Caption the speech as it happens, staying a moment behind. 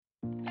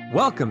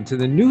Welcome to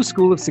the New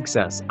School of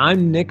Success.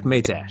 I'm Nick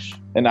Matash.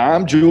 And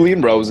I'm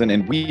Julian Rosen,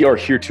 and we are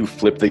here to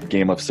flip the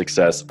game of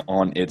success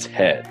on its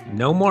head.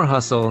 No more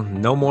hustle,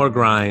 no more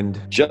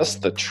grind.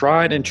 Just the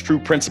tried and true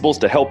principles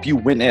to help you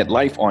win at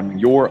life on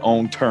your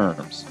own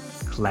terms.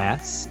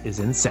 Class is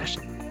in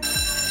session.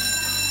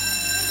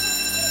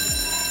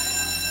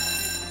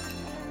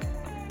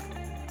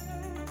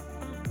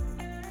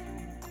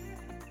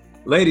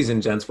 Ladies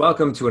and gents,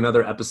 welcome to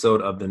another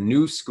episode of the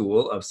New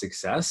School of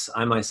Success.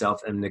 I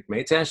myself am Nick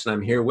Matash, and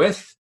I'm here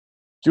with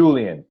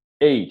Julian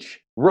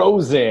H.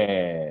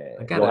 Rosen.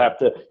 You'll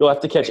have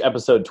to catch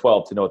episode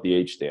 12 to know what the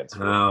H stands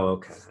for. Oh,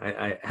 okay.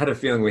 I had a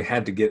feeling we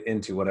had to get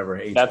into whatever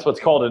H. That's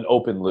what's called an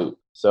open loop.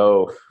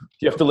 So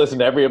you have to listen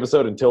to every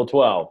episode until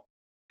 12.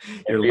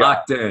 You're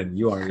locked in.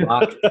 You are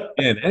locked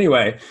in.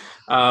 Anyway,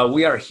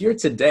 we are here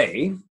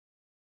today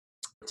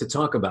to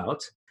talk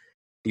about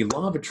the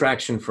law of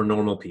attraction for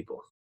normal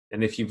people.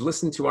 And if you've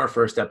listened to our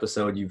first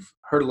episode, you've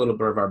heard a little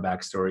bit of our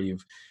backstory.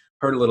 You've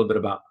heard a little bit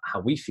about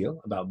how we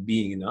feel about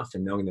being enough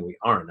and knowing that we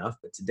are enough.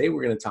 But today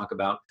we're going to talk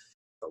about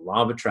the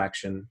law of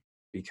attraction,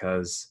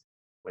 because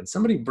when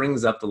somebody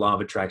brings up the law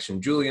of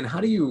attraction, Julian, how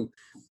do you,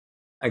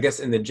 I guess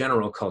in the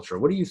general culture,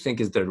 what do you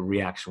think is the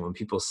reaction when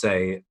people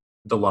say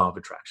the law of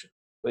attraction?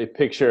 They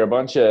picture a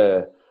bunch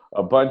of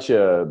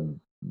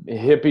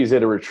hippies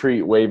at a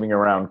retreat waving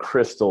around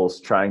crystals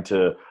trying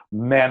to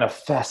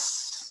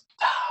manifest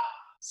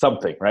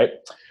something, right?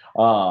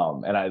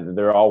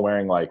 They're all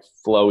wearing like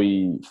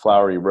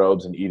flowery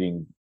robes and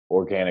eating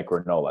organic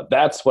granola.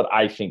 That's what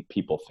I think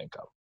people think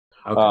of.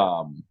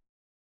 Okay.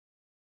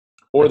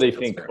 Or they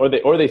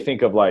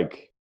think of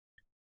like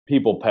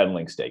people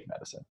peddling steak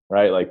medicine,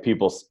 right? Like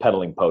people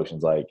peddling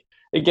potions. Like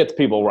it gets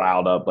people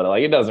riled up, but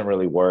like it doesn't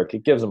really work.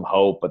 It gives them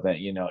hope, but then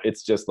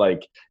it's just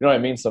like, you know what I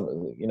mean?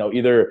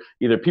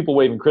 Either people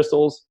waving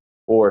crystals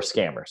or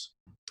scammers.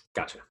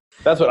 Gotcha.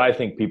 That's what I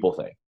think people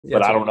think,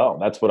 but I don't know.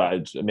 That's what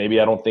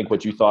maybe I don't think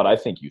what you thought. I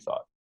think you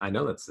thought. I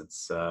know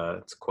it's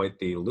quite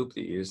the loop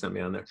that you sent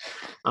me on there.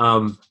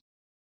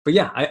 But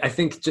yeah, I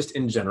think just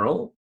in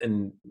general,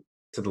 and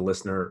to the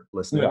listener,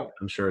 yeah.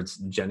 I'm sure it's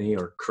Jenny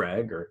or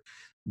Craig or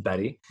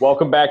Betty.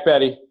 Welcome back,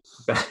 Betty.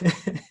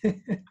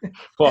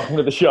 Welcome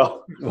to the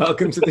show.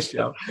 Welcome to the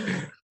show.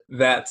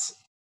 That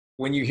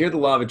when you hear the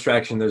law of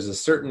attraction, there's a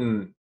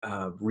certain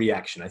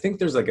reaction. I think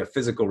there's like a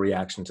physical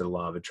reaction to the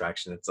law of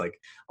attraction. It's like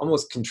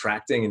almost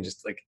contracting and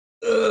just like,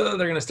 they're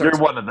going to start.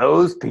 You're one of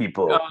those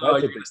people. You're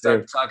going to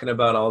start talking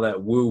about all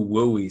that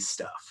woo-woo-y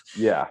stuff.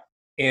 Yeah.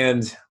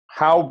 And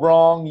how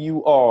wrong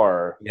you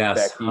are.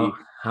 Yes. Becky.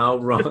 How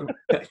wrong.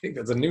 I think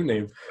that's a new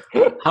name.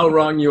 How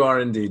wrong you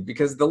are indeed.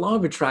 Because the law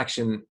of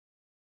attraction,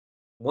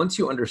 once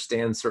you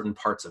understand certain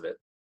parts of it,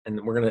 and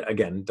we're going to,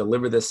 again,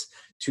 deliver this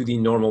to the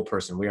normal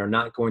person. We are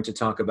not going to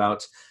talk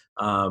about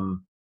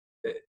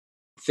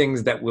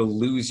things that will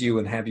lose you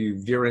and have you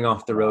veering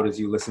off the road as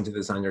you listen to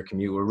this on your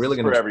commute. We're really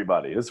going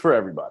to. It's for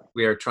everybody.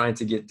 We are trying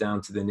to get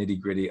down to the nitty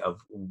gritty of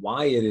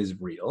why it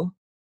is real,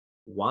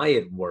 why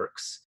it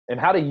works, and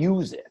how to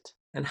use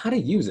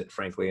it.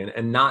 Frankly,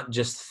 and not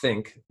just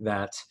think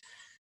that,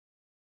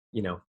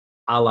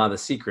 a la The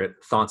Secret,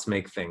 thoughts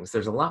make things.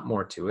 There's a lot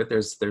more to it.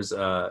 There's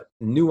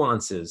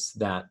nuances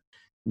that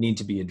need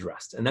to be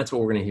addressed. And that's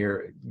what we're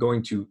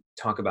going to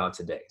talk about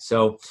today.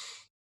 So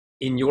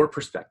in your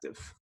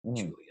perspective,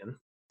 Julian,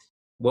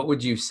 what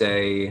would you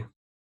say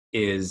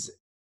is,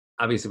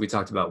 obviously we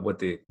talked about what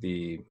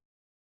the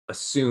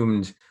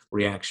assumed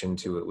reaction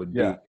to it would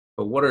be,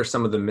 but what are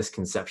some of the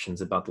misconceptions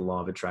about the law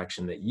of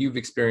attraction that you've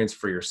experienced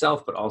for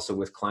yourself, but also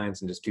with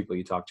clients and just people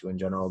you talk to in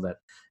general that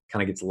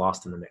kind of gets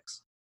lost in the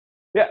mix?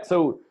 Yeah.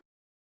 So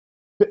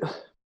a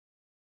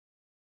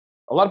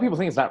lot of people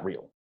think it's not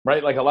real,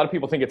 right? Like a lot of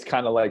people think it's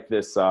kind of like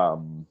this,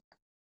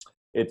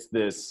 it's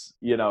this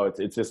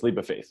leap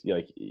of faith.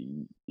 Like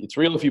it's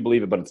real if you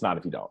believe it, but it's not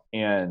if you don't.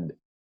 And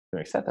to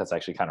an extent, that's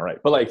actually kind of right.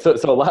 But like, so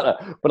a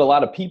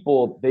lot of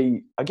people,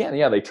 they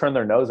turn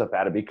their nose up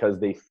at it because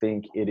they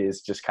think it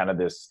is just kind of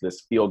this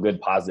feel good,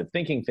 positive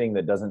thinking thing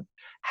that doesn't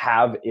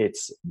have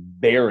its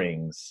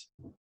bearings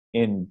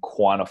in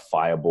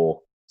quantifiable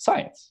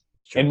science.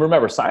 Sure. And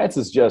remember, science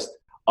is just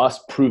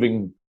us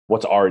proving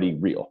what's already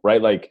real,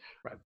 right? Like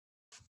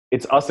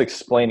it's us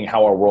explaining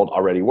how our world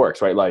already works,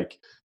 right? Like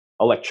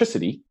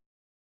electricity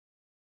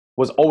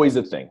was always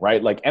a thing,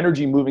 right? Like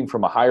energy moving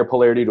from a higher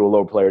polarity to a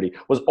lower polarity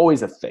was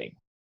always a thing.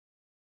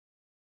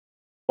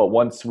 But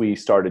once we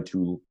started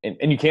to,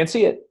 and you can't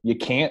see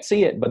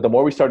it, but the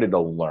more we started to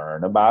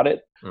learn about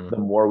it, the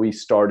more we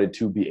started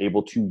to be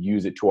able to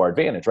use it to our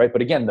advantage, right?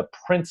 But again, the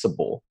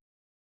principle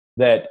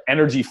that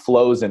energy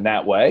flows in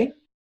that way,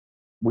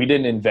 we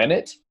didn't invent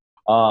it.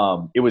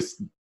 It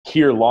was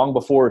here long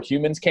before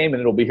humans came, and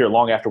it'll be here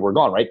long after we're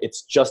gone, right?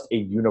 It's just a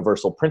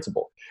universal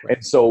principle. Right.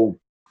 And so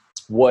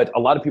what a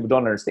lot of people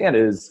don't understand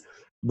is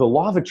the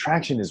law of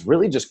attraction is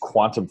really just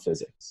quantum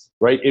physics,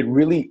 right? It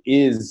really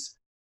is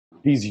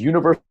these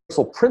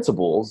universal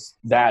principles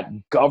that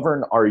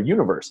govern our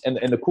universe. And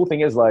the cool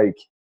thing is, like,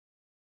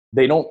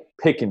 they don't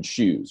pick and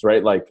choose,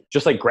 right? Like,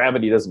 just like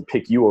gravity doesn't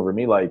pick you over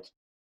me, like,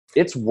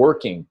 it's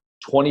working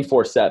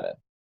 24/7.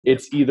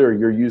 It's either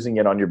you're using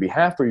it on your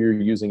behalf or you're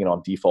using it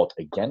on default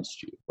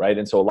against you, right?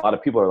 And so a lot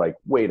of people are like,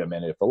 wait a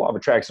minute, if the law of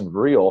attraction is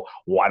real,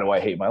 why do I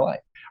hate my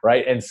life,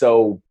 right? And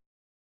so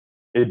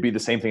it'd be the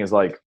same thing as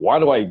like, why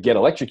do I get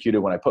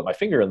electrocuted when I put my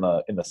finger in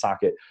the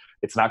socket?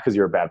 It's not because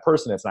you're a bad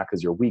person. It's not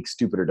because you're weak,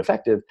 stupid, or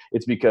defective.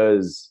 It's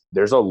because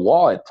there's a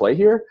law at play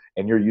here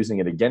and you're using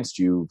it against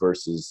you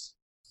versus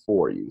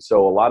for you.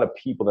 So a lot of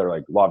people that are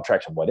like, law of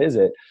attraction, what is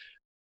it?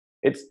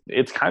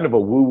 It's kind of a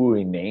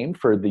woo-wooey name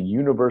for the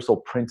universal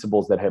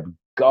principles that have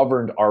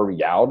governed our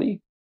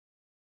reality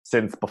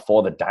since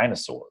before the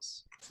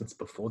dinosaurs. Since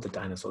before the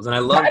dinosaurs. And I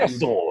love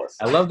dinosaurs.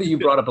 I love that you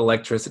brought up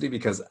electricity,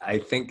 because I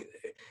think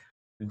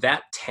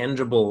that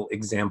tangible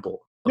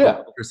example of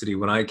electricity,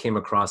 when I came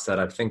across that,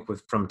 I think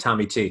from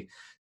Tommy T.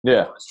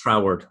 Thomas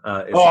Troward.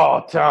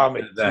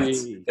 Tommy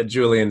T. That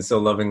Julian so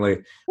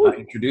lovingly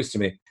introduced to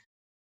me.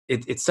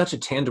 It's such a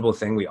tangible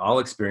thing. We all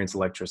experience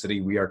electricity.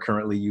 We are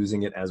currently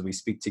using it as we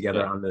speak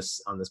together on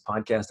this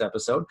podcast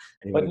episode.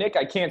 But Nick,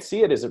 I can't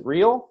see it. Is it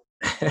real?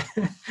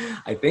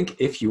 I think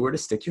if you were to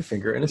stick your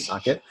finger in a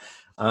socket,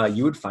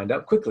 you would find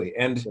out quickly.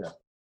 And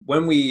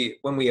when we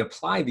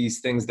apply these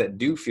things that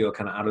do feel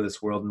kind of out of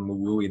this world and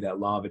woo-wooey, that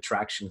law of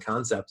attraction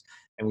concept,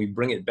 and we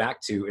bring it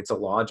back to it's a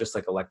law, just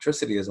like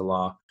electricity is a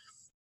law,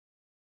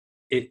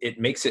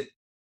 it makes it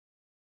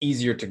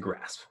easier to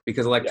grasp,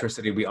 because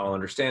electricity we all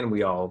understand,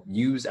 we all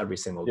use every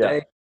single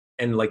day.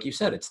 And like you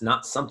said, it's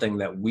not something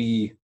that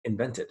we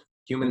invented.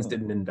 Humans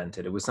didn't invent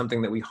it. It was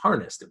something that we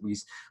harnessed.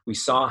 We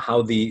saw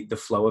how the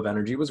flow of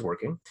energy was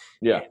working.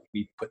 And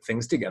we put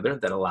things together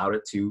that allowed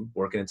it to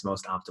work in its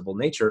most optimal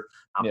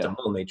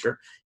nature.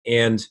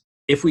 And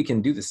if we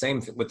can do the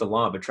same with the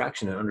law of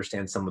attraction and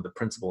understand some of the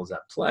principles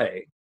at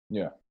play,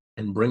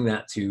 and bring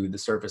that to the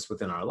surface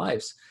within our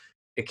lives,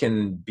 it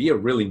can be a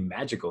really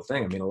magical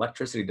thing. I mean,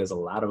 electricity does a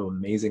lot of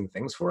amazing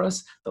things for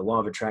us. The law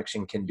of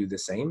attraction can do the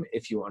same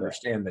if you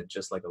understand that,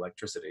 just like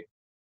electricity,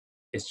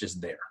 it's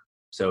just there.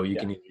 So you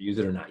can either use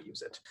it or not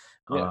use it.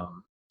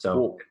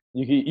 So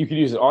you can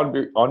use it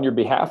on your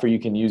behalf, or you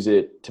can use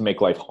it to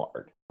make life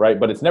hard, right?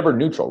 But it's never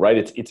neutral,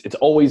 right? It's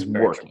always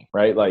working,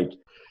 right? Like,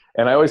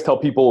 and I always tell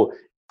people,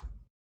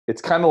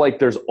 it's kind of like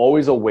there's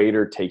always a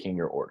waiter taking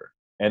your order.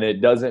 And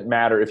it doesn't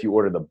matter if you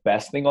order the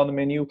best thing on the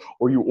menu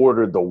or you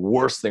order the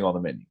worst thing on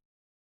the menu.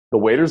 The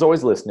waiter's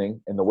always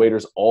listening, and the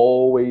waiter's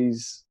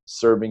always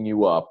serving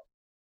you up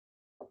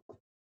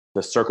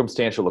the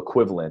circumstantial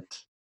equivalent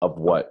of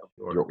what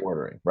you're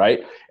ordering,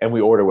 right? And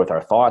we order with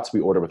our thoughts,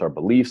 we order with our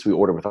beliefs, we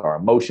order with our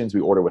emotions,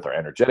 we order with our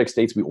energetic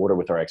states, we order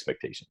with our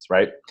expectations,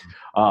 right?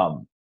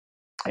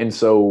 And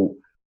so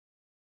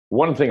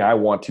one thing I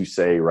want to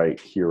say right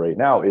here, right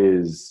now,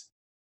 is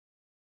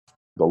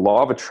the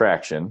law of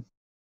attraction,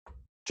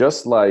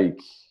 just like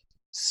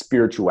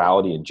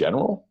spirituality in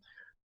general,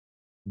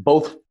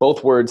 both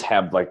words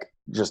have like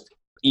just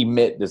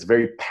emit this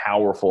very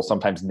powerful,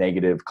 sometimes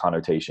negative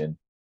connotation.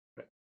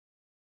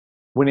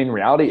 When in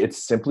reality,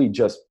 it's simply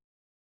just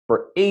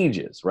for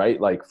ages, right?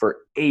 Like for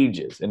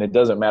ages. And it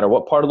doesn't matter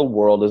what part of the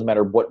world, doesn't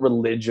matter what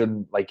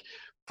religion, like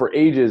for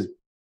ages,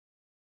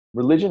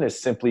 religion is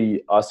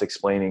simply us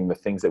explaining the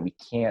things that we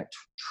can't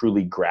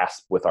truly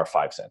grasp with our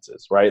five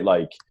senses, right?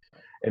 Like,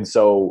 and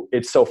so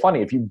it's so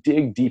funny, if you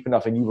dig deep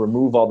enough and you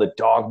remove all the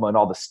dogma and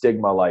all the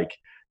stigma, like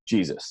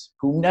Jesus,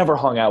 who never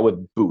hung out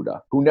with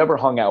Buddha, who never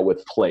hung out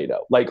with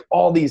Plato, like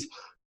all these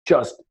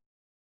just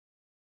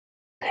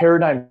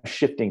paradigm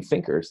shifting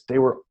thinkers, they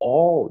were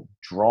all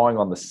drawing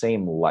on the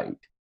same light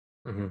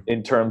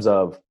in terms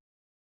of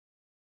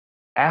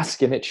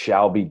ask and it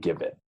shall be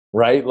given,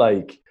 right?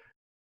 Like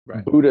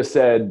Buddha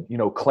said,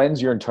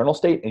 cleanse your internal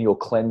state and you'll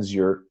cleanse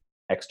your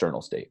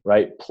external state,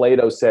 right?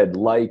 Plato said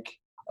like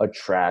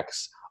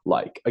attracts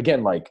like.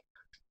 Again, like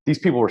these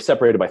people were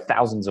separated by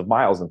thousands of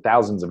miles and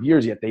thousands of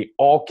years, yet they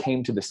all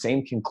came to the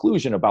same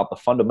conclusion about the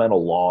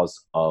fundamental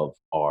laws of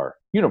our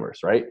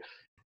universe, right?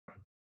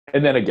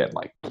 And then again,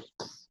 like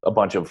a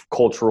bunch of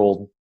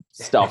cultural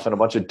stuff and a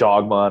bunch of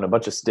dogma and a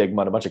bunch of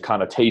stigma and a bunch of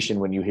connotation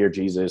when you hear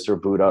Jesus or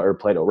Buddha or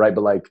Plato, right?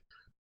 But like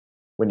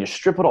when you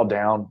strip it all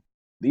down,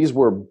 these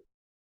were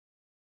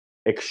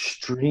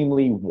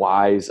extremely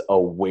wise,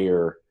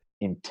 aware,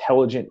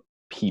 intelligent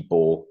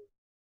people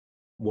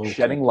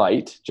shedding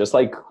light, just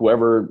like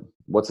whoever,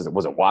 was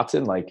it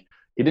Watson? Like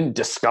he didn't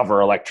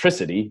discover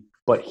electricity,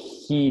 but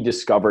he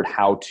discovered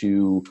how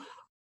to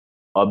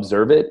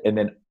observe it and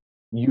then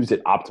use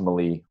it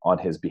optimally on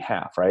his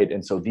behalf, right?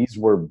 And so these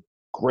were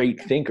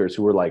great thinkers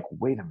who were like,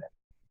 wait a minute,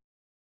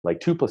 like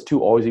 2 + 2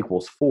 always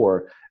equals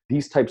 4.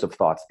 These types of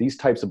thoughts, these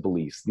types of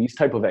beliefs, these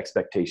type of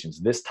expectations,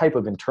 this type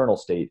of internal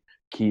state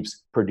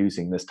keeps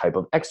producing this type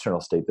of external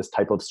state, this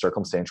type of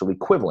circumstantial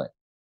equivalent.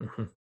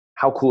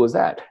 How cool is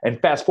that? And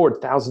fast forward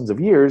thousands of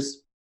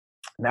years,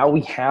 now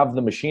we have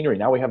the machinery,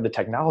 now we have the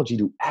technology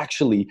to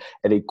actually,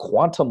 at a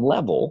quantum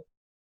level,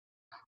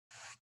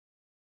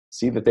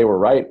 see that they were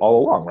right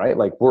all along, right?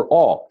 Like we're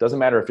all, doesn't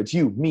matter if it's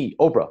you, me,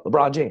 Oprah,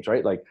 LeBron James,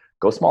 right? Like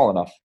go small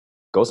enough.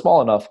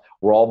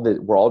 We're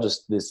all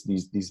just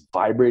these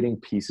vibrating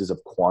pieces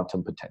of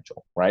quantum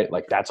potential, right?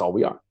 Like that's all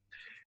we are.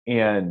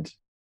 And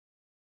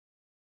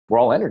we're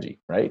all energy,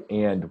 right?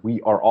 And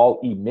we are all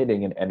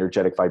emitting an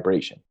energetic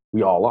vibration.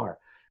 We all are.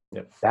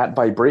 Yep. That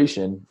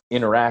vibration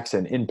interacts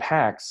and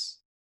impacts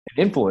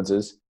and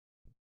influences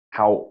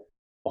how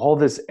all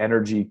this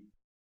energy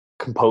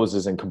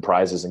composes and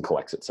comprises and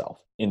collects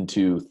itself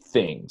into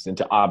things,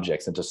 into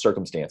objects, into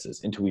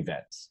circumstances, into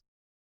events.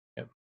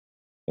 Yep.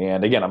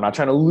 And again, I'm not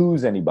trying to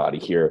lose anybody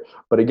here,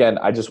 but again,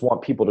 I just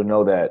want people to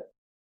know that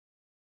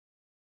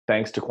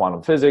thanks to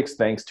quantum physics,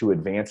 thanks to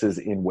advances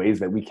in ways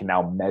that we can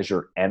now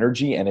measure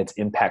energy and its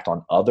impact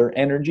on other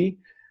energy,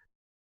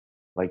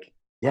 like,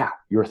 yeah,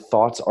 your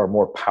thoughts are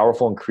more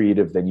powerful and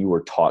creative than you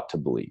were taught to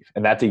believe.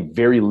 And that's a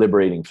very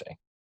liberating thing.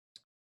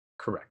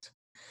 Correct.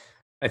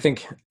 I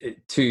think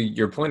to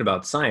your point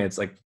about science,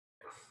 like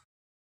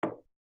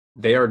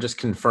they are just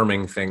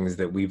confirming things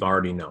that we've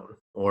already known.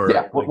 Or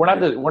yeah, like,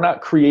 we're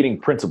not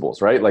creating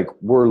principles, right? Like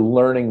we're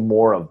learning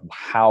more of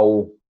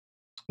how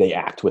they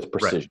act with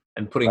precision. Right.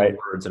 And putting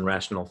words and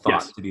rational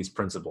thought to these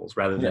principles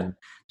rather than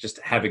just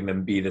having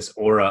them be this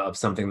aura of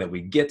something that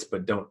we get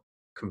but don't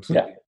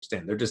completely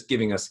understand. They're just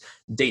giving us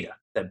data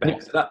that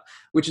backs it up,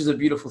 which is a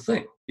beautiful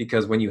thing,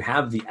 because when you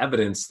have the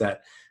evidence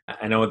that,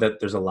 I know that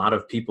there's a lot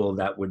of people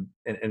that would,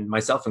 and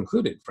myself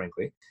included,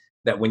 frankly,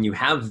 that when you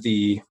have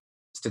the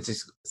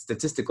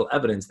statistical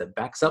evidence that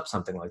backs up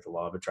something like the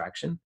law of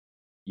attraction,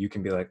 you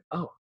can be like,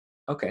 oh,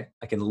 okay,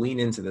 I can lean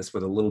into this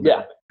with a little bit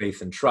of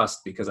faith and trust,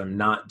 because I'm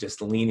not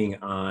just leaning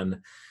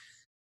on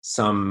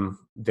some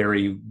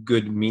very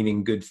good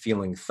meaning, good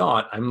feeling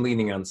thought. I'm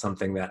leaning on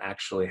something that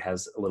actually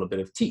has a little bit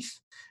of teeth.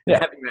 And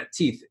having that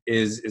teeth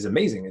is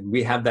amazing. And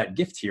we have that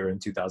gift here in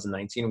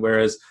 2019,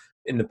 whereas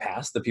in the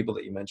past, the people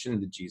that you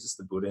mentioned, the Jesus,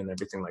 the Buddha, and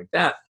everything like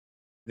that,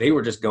 they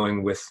were just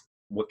going with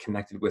what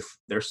connected with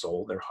their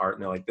soul, their heart.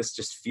 And they're like, this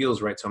just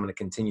feels right. So I'm going to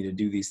continue to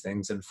do these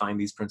things and find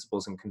these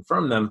principles and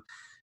confirm them.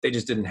 They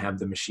just didn't have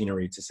the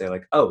machinery to say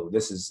like, oh,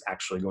 this is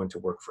actually going to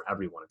work for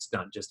everyone. It's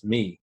not just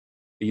me.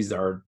 These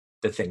are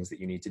the things that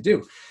you need to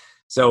do.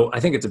 So I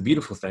think it's a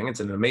beautiful thing. It's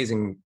an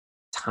amazing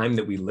time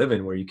that we live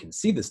in where you can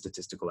see the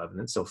statistical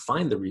evidence. So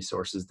find the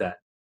resources that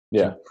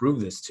can prove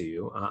this to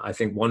you. I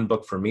think one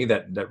book for me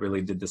that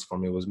really did this for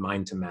me was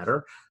Mind to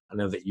Matter. I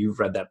know that you've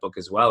read that book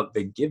as well.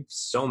 They give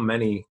so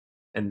many,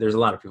 and there's a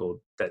lot of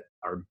people that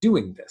are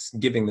doing this,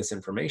 giving this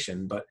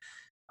information, but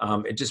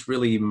it just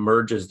really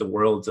merges the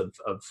worlds of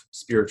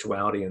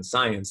spirituality and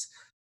science,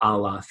 a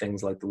la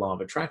things like the law of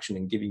attraction,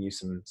 and giving you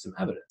some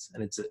evidence.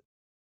 And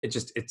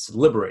it's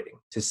liberating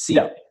to see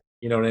it.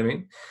 You know what I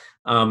mean?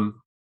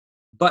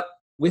 But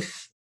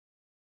with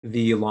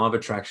the law of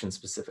attraction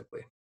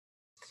specifically,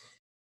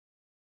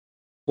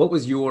 what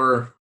was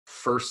your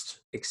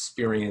first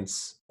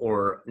experience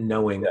or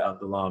knowing of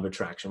the law of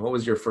attraction? What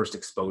was your first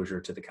exposure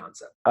to the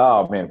concept?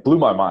 Oh man, blew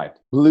my mind.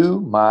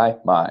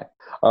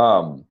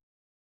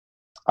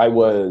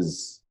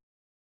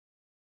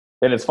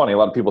 And it's funny, a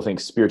lot of people think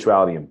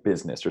spirituality and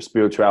business or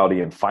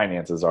spirituality and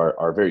finances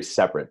are very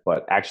separate,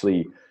 but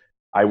actually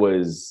I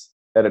was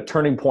at a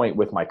turning point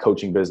with my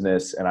coaching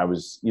business, and I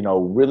was,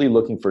 really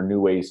looking for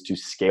new ways to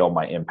scale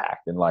my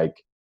impact. And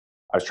like,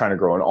 I was trying to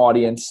grow an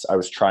audience. I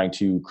was trying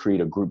to create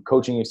a group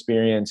coaching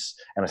experience,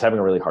 and I was having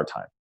a really hard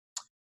time.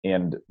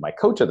 And my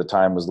coach at the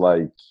time was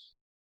like,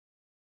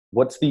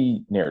 what's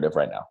the narrative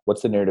right now?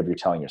 What's the narrative you're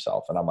telling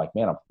yourself? And I'm like,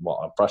 man, I'm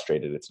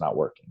frustrated. It's not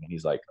working. And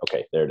he's like,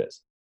 okay, there it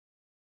is.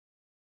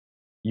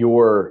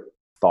 Your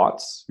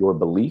thoughts, your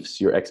beliefs,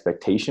 your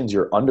expectations,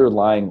 your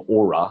underlying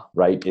aura,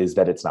 right, is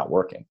that it's not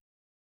working.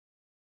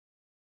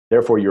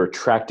 Therefore, you're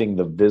attracting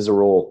the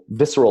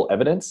visceral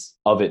evidence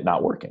of it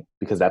not working,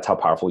 because that's how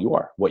powerful you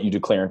are. What you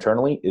declare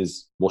internally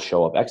will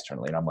show up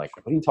externally. And I'm like,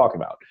 what are you talking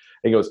about?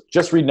 And he goes,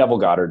 just read Neville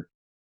Goddard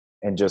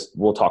and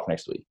we'll talk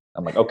next week.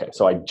 I'm like, okay.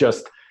 So I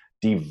just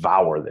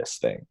devour this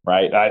thing,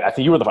 right? I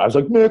think you were I was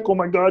like, Nick, oh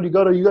my God, you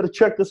gotta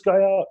check this guy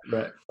out.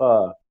 Right.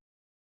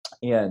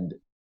 And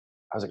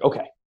I was like,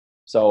 okay,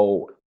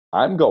 so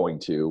I'm going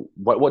to,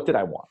 what did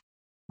I want,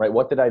 right?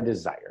 What did I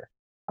desire?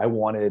 I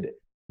wanted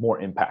more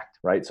impact,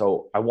 right?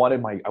 So I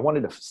wanted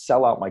to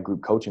sell out my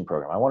group coaching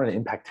program. I wanted to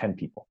impact 10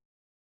 people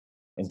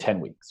in 10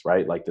 weeks,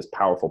 right? Like this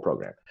powerful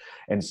program.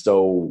 And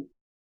so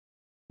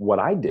what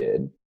I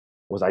did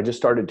was I just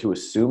started to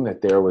assume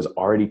that there was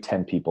already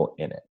 10 people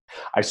in it.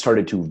 I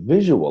started to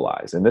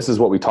visualize, and this is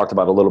what we talked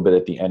about a little bit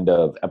at the end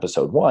of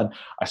episode 1.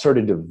 I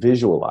started to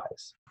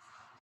visualize,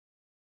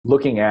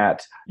 looking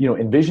at,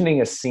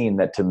 envisioning a scene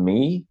that to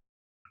me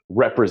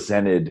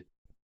represented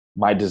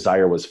my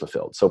desire was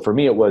fulfilled. So for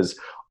me, it was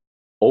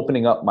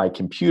opening up my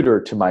computer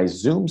to my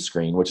Zoom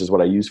screen, which is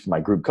what I use for my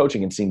group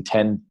coaching, and seeing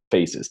 10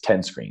 faces,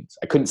 10 screens.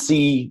 I couldn't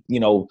see,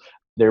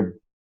 their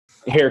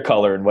hair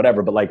color and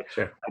whatever, but like,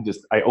 sure.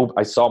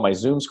 I saw my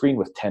Zoom screen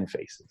with 10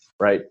 faces,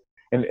 right?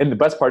 And the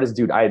best part is,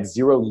 dude, I had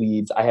 0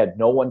 leads. I had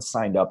no one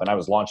signed up, and I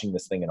was launching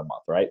this thing in a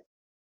month, right?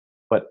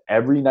 But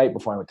every night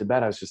before I went to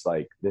bed, I was just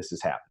like, this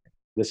is happening.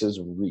 This is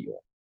real.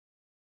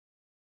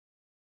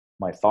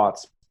 My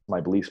thoughts, my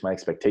beliefs, my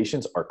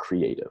expectations are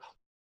creative.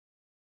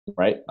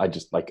 right? I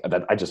just like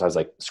that. I was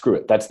like, screw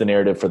it. That's the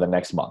narrative for the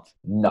next month.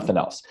 Nothing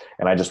else.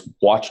 And I just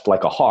watched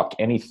like a hawk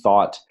any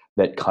thought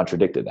that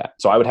contradicted that.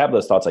 So I would have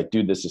those thoughts like,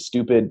 dude, this is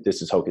stupid.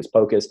 This is hocus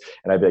pocus.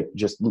 And I'd be like,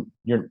 just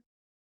you're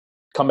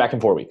come back in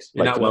 4 weeks.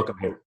 You're like, not welcome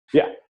here.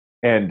 Yeah.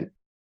 And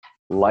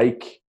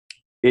like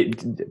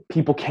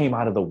people came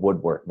out of the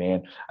woodwork,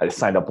 man. I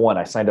signed up 1,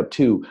 I signed up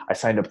 2, I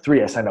signed up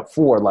 3, I signed up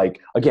 4. Like,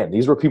 again,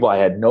 these were people I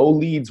had no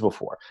leads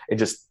before. It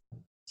just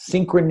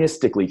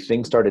synchronistically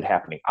things started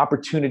happening.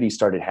 Opportunities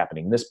started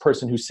happening. This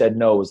person who said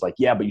no was like,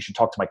 yeah, but you should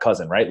talk to my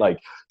cousin, right? Like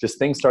just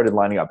things started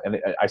lining up. And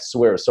I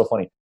swear it was so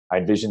funny. I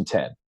had vision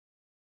 10.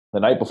 The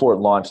night before it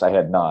launched, I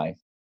had 9.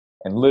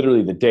 And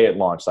literally the day it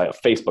launched, I had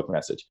a Facebook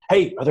message.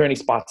 Hey, are there any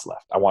spots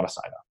left? I want to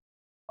sign up.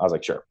 I was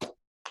like, sure.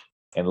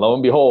 And lo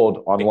and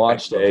behold, on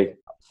launch day,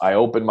 I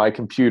opened my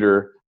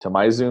computer to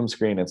my Zoom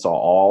screen and saw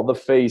all the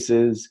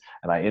faces,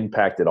 and I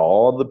impacted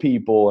all the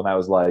people. And I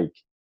was like,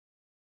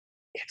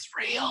 it's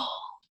real.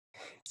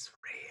 It's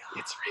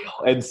real. It's real.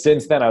 And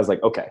since then I was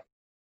like, okay,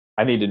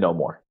 I need to know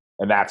more.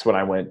 And that's when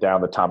I went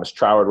down the Thomas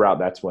Troward route.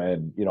 That's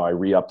when, I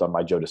re-upped on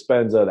my Joe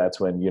Dispenza. That's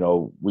when,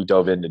 we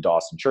dove into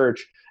Dawson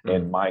Church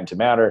and Mind to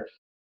Matter,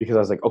 because I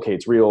was like, okay,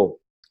 it's real.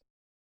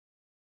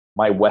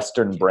 My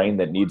Western brain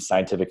that needs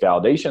scientific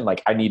validation,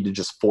 like I need to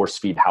just force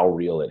feed how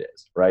real it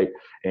is, right?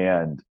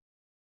 And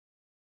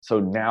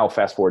so now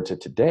fast forward to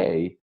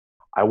today,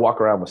 I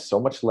walk around with so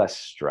much less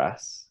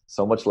stress,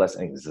 so much less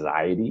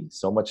anxiety,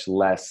 so much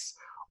less,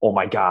 oh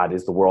my God,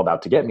 is the world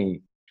out to get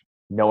me?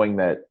 Knowing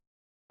that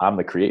I'm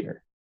the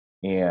creator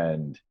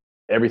and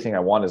everything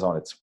I want is on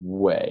its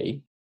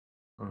way.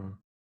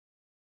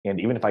 And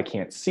even if I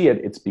can't see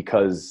it, it's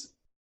because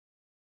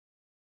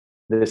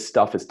this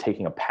stuff is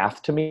taking a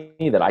path to me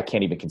that I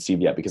can't even conceive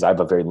yet, because I have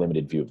a very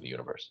limited view of the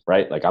universe,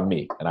 right? Like I'm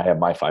me and I have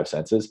my 5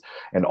 senses,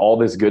 and all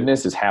this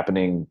goodness is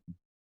happening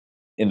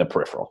in the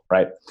peripheral,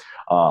 right?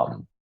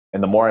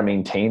 And the more I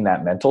maintain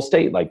that mental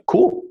state, like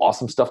cool,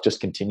 awesome stuff just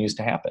continues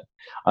to happen.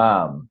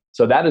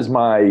 So that is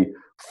my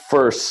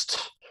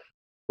first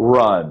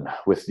run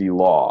with the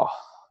law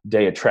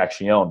de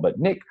attraction. But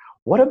Nick,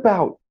 what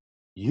about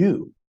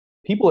you?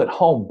 People at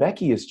home,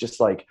 Becky is just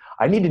like,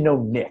 I need to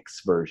know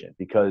Nick's version,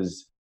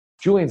 because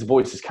Julian's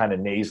voice is kind of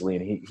nasally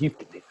and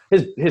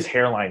his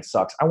hairline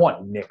sucks. I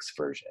want Nick's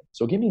version.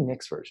 So give me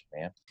Nick's version,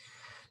 man.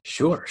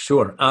 Sure.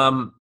 So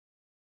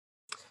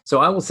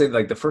I will say,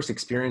 like, the first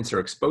experience or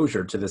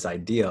exposure to this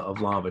idea of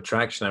law of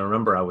attraction, I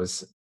remember I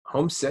was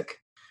homesick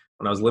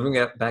when I was living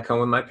back home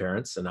with my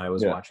parents, and I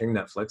was watching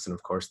Netflix, and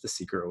of course The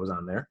Secret was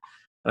on there.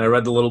 And I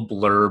read the little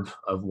blurb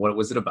of what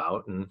was it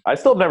about. And I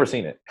still have never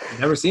seen it.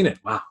 Never seen it.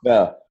 Wow.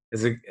 Yeah.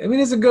 It's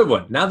a good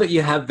one. Now that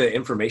you have the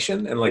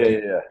information and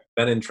you've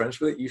been entrenched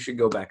with it, you should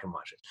go back and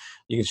watch it.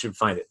 You should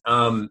find it.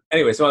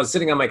 Anyway, so I was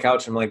sitting on my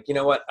couch. And I'm like, you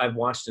know what? I've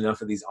watched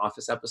enough of these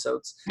Office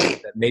episodes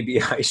that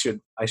maybe I should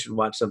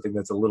watch something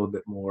that's a little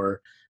bit more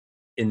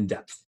in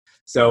depth.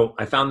 So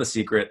I found The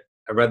Secret.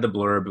 I read the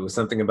blurb. It was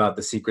something about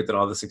the secret that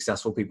all the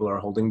successful people are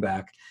holding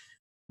back.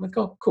 I'm like,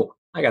 oh, cool.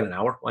 I got an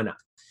hour. Why not?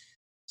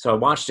 So I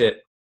watched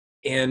it,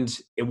 and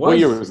it was. What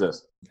year was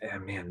this?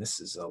 Man, this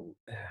is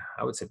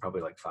I would say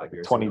probably like 5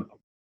 years 20 ago.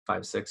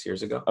 5-6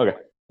 years ago. Okay.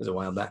 It was a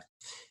while back.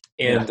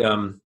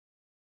 And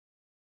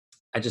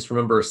I just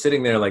remember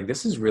sitting there like,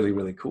 this is really,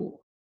 really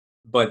cool.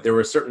 But there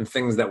were certain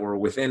things that were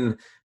within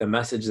the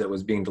message that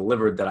was being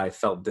delivered that I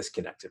felt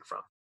disconnected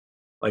from.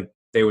 Like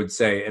they would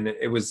say, and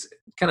it was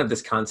kind of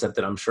this concept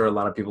that I'm sure a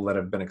lot of people that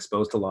have been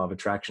exposed to law of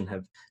attraction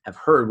have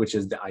heard, which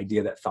is the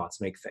idea that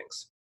thoughts make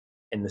things.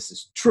 And this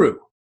is true,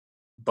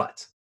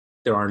 but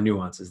there are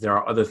nuances. There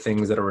are other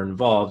things that are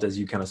involved, as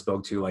you kind of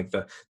spoke to, like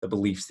the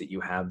beliefs that you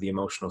have, the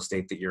emotional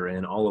state that you're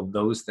in, all of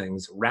those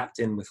things wrapped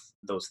in with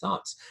those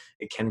thoughts.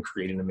 It can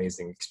create an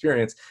amazing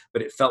experience,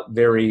 but it felt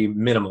very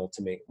minimal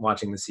to me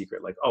watching The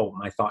Secret. Like, oh,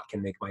 my thought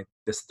can make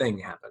this thing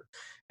happen.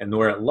 And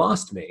where it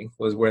lost me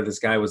was where this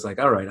guy was like,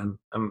 all right,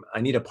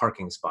 I need a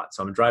parking spot.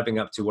 So I'm driving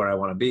up to where I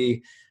want to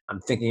be. I'm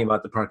thinking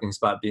about the parking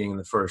spot being in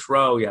the first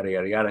row, yada,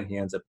 yada, yada. He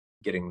ends up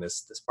getting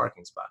this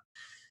parking spot.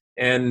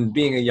 And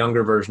being a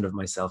younger version of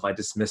myself, I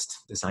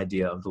dismissed this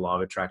idea of the law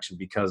of attraction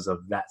because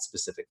of that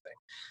specific thing.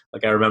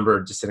 Like I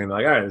remember just sitting there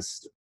like, all right,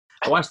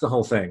 I watched the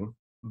whole thing,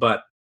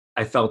 but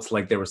I felt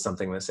like there was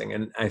something missing.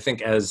 And I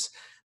think as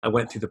I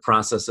went through the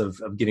process of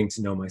getting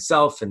to know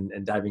myself and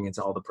diving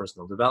into all the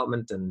personal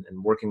development and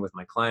working with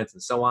my clients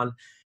and so on,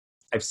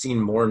 I've seen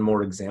more and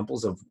more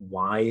examples of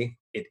why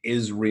it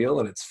is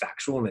real and it's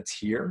factual and it's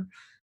here.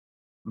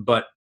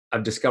 But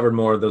I've discovered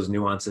more of those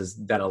nuances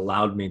that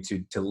allowed me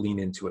to lean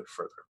into it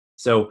further.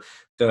 So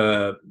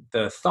the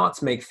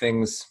thoughts make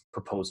things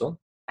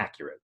proposal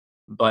accurate,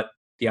 but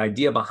the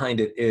idea behind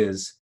it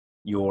is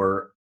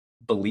your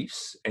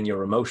beliefs and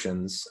your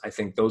emotions. I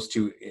think those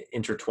two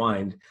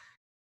intertwined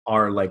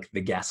are like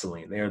the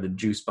gasoline. They are the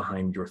juice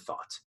behind your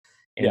thought.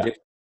 And if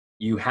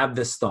you have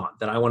this thought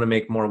that I want to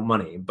make more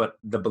money, but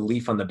the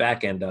belief on the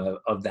back end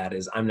of that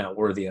is I'm not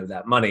worthy of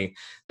that money,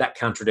 that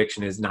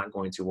contradiction is not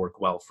going to work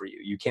well for you.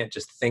 You can't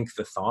just think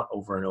the thought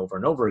over and over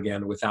and over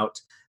again without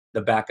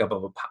the backup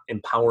of a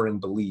empowering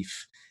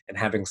belief and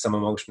having some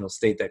emotional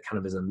state that kind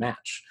of is a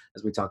match,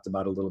 as we talked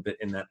about a little bit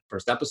in that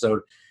first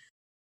episode.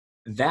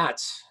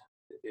 That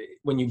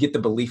when you get the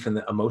belief and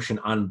the emotion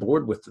on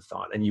board with the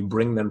thought and you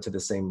bring them to the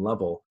same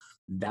level,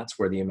 that's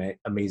where the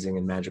amazing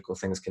and magical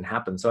things can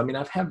happen. So, I mean,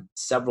 I've had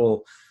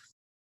several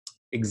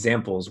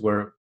examples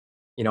where,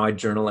 I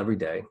journal every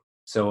day.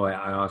 So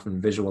I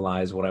often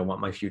visualize what I want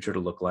my future to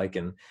look like.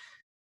 And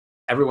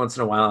every once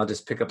in a while, I'll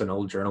just pick up an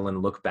old journal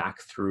and look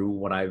back through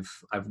what I've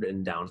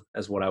written down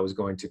as what I was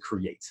going to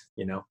create,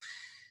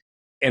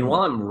 And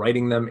while I'm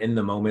writing them in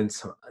the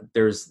moment,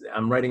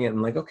 I'm writing it and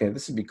I'm like, okay,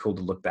 this would be cool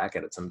to look back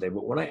at it someday.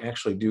 But when I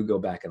actually do go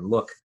back and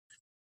look,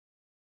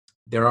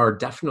 there are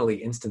definitely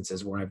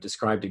instances where I've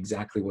described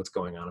exactly what's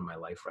going on in my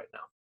life right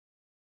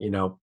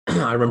now.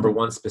 I remember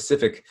one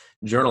specific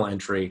journal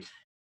entry.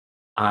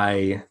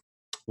 I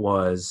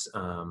was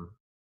kind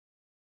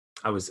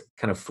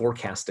of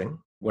forecasting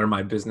where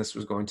my business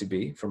was going to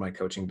be for my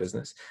coaching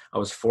business. I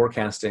was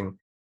forecasting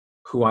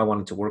who I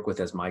wanted to work with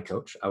as my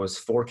coach. I was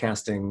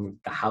forecasting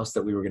the house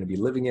that we were going to be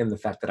living in, the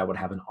fact that I would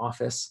have an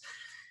office,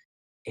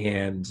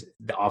 and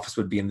the office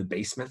would be in the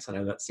basement. I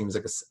know that seems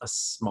like a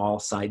small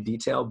side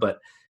detail, but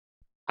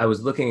I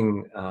was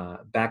looking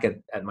back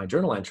at my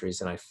journal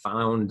entries, and I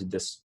found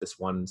this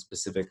one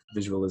specific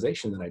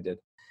visualization that I did.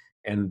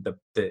 And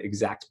the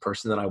exact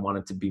person that I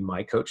wanted to be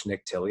my coach,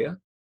 Nick Tilia,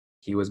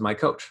 he was my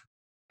coach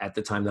at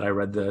the time that I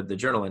read the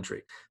journal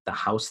entry. The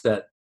house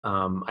that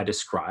I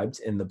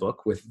described in the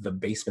book with the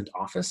basement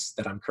office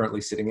that I'm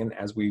currently sitting in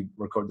as we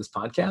record this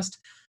podcast,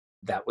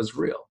 that was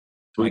real.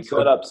 Sweet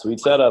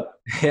setup.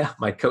 Yeah,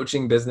 my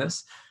coaching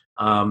business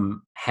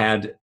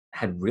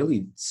had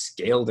really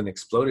scaled and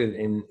exploded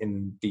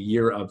in the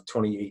year of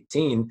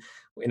 2018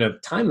 in a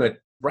time that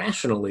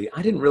rationally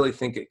I didn't really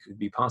think it could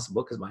be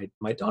possible, because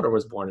my daughter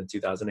was born in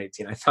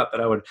 2018. I thought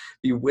that I would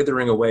be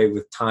withering away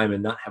with time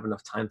and not have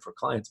enough time for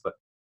clients. But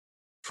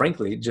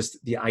frankly,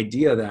 just the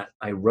idea that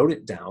I wrote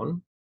it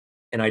down,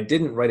 and I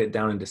didn't write it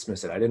down and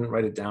dismiss it. I didn't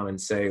write it down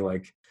and say,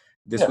 like,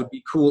 this would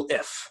be cool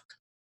if.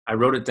 I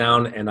wrote it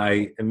down and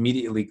I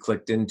immediately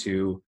clicked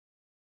into,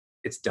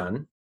 it's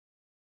done.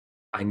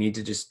 I need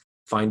to just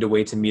find a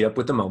way to meet up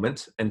with the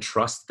moment and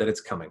trust that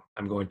it's coming.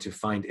 I'm going to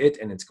find it,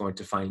 and it's going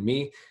to find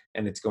me,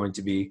 and it's going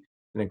to be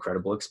an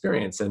incredible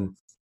experience. And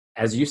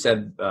as you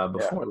said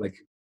before, like,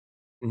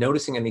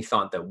 noticing any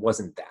thought that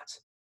wasn't that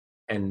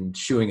and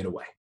shooing it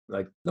away.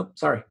 Like, nope,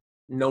 sorry,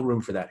 no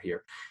room for that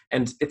here.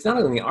 And it's not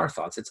only our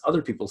thoughts, it's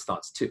other people's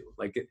thoughts too.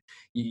 Like,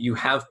 you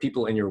have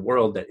people in your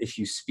world that if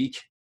you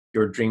speak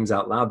your dreams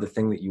out loud, the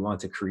thing that you want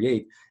to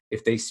create,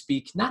 if they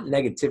speak not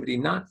negativity,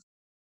 not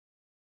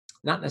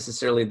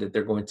necessarily that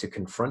they're going to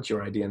confront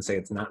your idea and say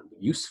it's not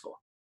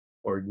useful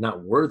or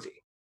not worthy.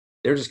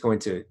 They're just going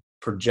to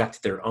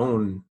project their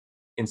own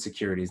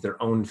insecurities,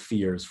 their own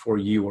fears for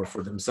you or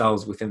for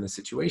themselves within the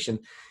situation.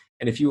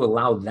 And if you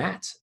allow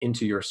that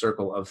into your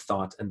circle of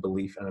thought and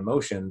belief and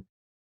emotion,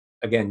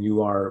 again,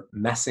 you are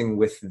messing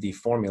with the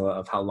formula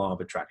of how law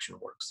of attraction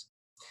works.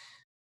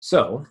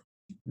 So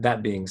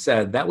that being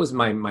said, that was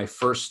my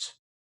first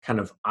kind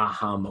of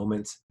aha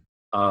moment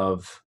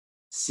of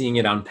seeing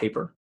it on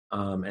paper.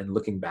 And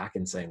looking back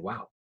and saying,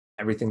 wow,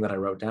 everything that I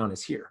wrote down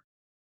is here.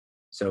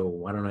 So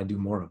why don't I do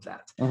more of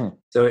that? Mm-hmm.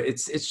 So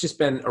it's just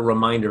been a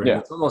reminder. And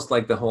it's almost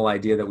like the whole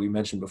idea that we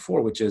mentioned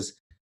before, which is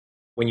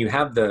when you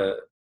have the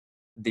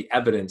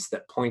evidence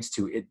that points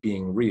to it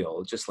being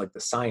real, just like the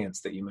science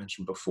that you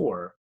mentioned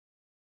before,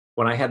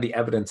 when I had the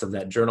evidence of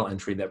that journal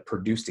entry that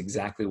produced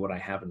exactly what I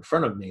have in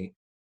front of me,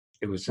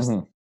 it was just,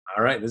 all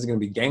right, this is going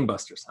to be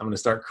gangbusters. I'm going to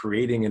start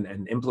creating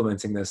and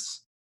implementing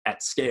this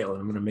at scale, and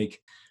I'm going to make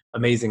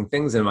amazing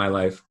things in my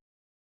life.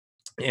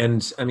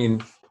 And I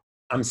mean,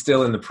 I'm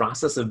still in the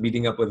process of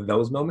meeting up with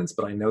those moments,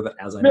 but I know that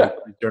as I make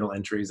journal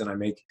entries and I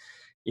make,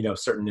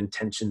 certain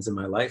intentions in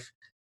my life,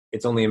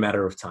 it's only a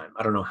matter of time.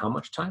 I don't know how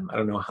much time. I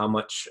don't know how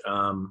much,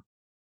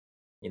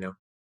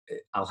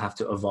 I'll have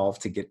to evolve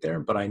to get there,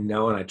 but I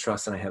know and I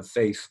trust and I have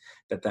faith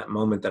that that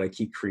moment that I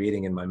keep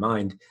creating in my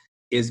mind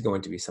is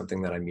going to be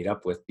something that I meet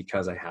up with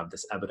because I have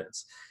this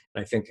evidence.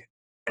 And I think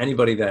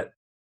anybody that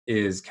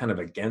is kind of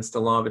against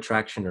the law of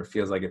attraction or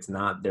feels like it's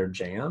not their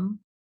jam,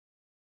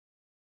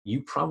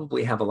 you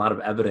probably have a lot of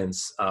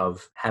evidence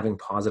of having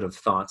positive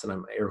thoughts, and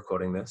I'm air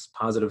quoting this,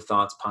 positive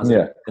thoughts,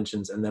 positive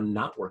intentions, and them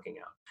not working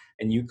out.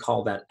 And you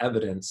call that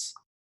evidence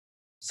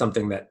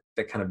something that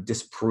kind of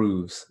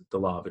disproves the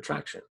law of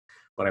attraction.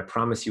 But I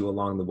promise you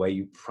along the way,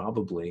 you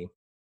probably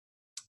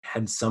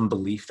had some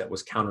belief that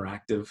was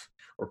counteractive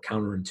or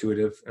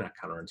counterintuitive, not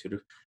counterintuitive,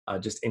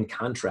 just in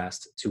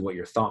contrast to what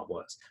your thought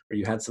was, or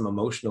you had some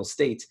emotional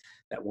state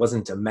that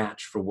wasn't a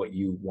match for what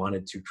you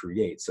wanted to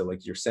create. So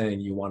like you're saying,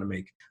 you want to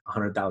make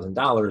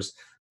 $100,000,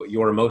 but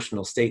your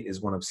emotional state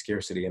is one of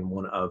scarcity and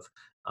one of,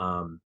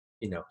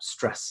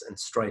 stress and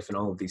strife and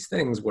all of these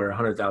things, where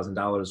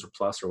 $100,000 or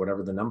plus or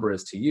whatever the number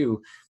is to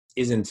you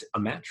isn't a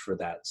match for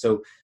that.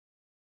 So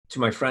to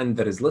my friend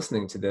that is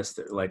listening to this,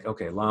 they're like,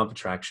 okay, law of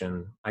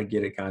attraction, I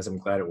get it, guys. I'm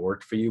glad it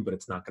worked for you, but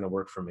it's not going to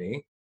work for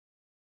me.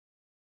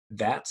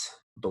 That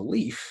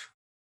belief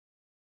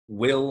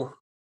will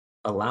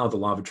allow the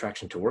law of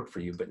attraction to work for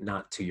you, but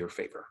not to your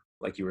favor.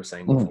 Like you were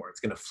saying Mhm. before, it's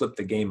going to flip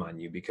the game on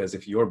you, because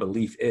if your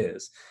belief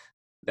is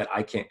that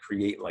I can't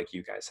create like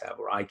you guys have,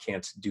 or I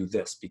can't do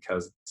this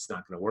because it's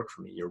not going to work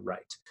for me, you're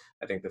right.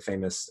 I think the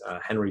famous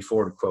Henry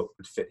Ford quote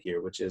would fit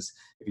here, which is,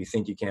 if you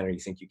think you can or you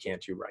think you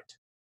can't, you're right.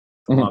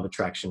 The law of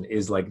attraction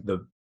is like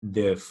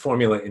the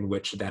formula in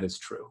which that is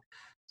true.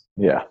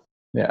 Yeah.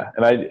 Yeah.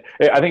 And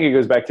I think it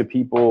goes back to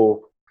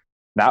people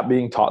not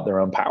being taught their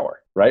own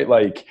power, right?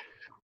 Like,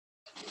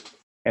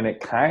 and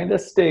it kind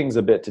of stings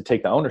a bit to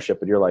take the ownership,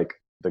 but you're like,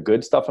 the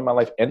good stuff in my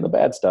life and the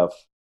bad stuff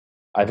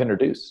I've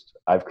introduced,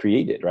 I've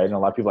created, right? And a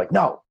lot of people are like,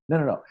 no.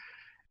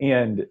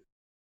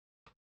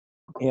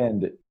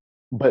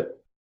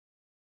 But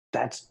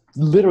that's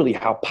literally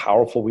how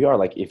powerful we are.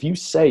 Like, if you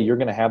say you're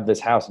going to have this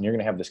house and you're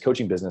going to have this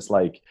coaching business,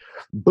 like,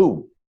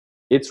 boom,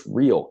 it's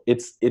real.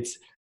 It's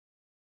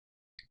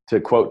to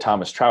quote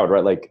Thomas Troward,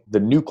 right? Like, the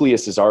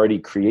nucleus is already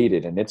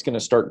created, and it's going to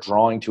start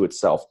drawing to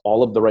itself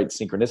all of the right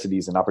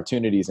synchronicities and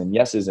opportunities and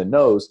yeses and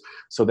nos,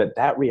 so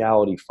that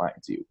reality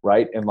finds you,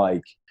 right? And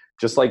like,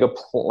 just like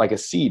a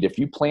seed, if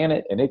you plant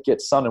it and it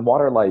gets sun and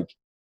water, like,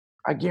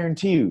 I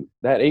guarantee you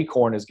that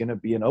acorn is going to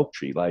be an oak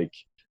tree. Like,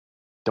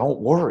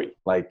 don't worry.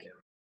 Like,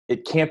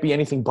 it can't be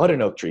anything but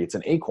an oak tree. It's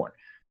an acorn.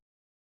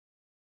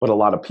 But a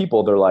lot of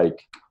people, they're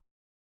like,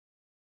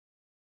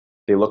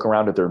 they look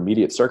around at their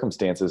immediate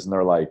circumstances and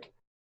they're like,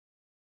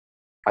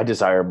 I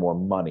desire more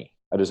money.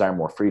 I desire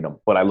more freedom.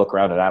 But I look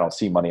around and I don't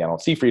see money. I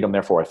don't see freedom.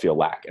 Therefore, I feel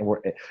lack.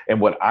 And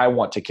what I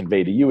want to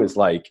convey to you is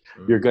like,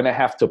 you're going to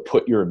have to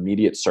put your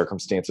immediate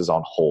circumstances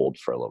on hold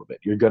for a little bit.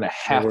 You're going to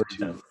have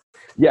to.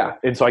 Yeah.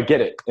 And so I get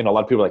it. And a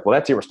lot of people are like, well,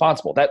 that's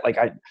irresponsible. That, like,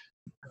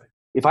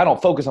 if I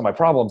don't focus on my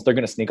problems, they're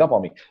going to sneak up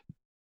on me.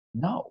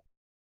 No.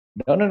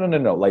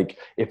 Like,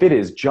 if it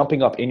is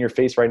jumping up in your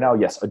face right now,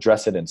 yes,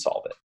 address it and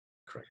solve it.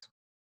 Correct.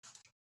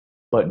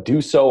 But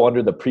do so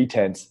under the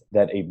pretense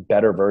that a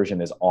better version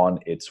is on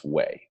its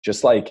way.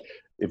 Just like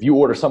if you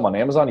order something on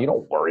Amazon, you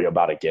don't worry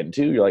about it getting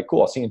to you. You're like,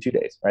 cool, I'll see you in 2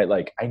 days, right?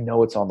 Like, I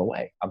know it's on the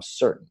way. I'm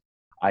certain.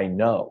 I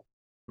know.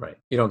 Right.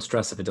 You don't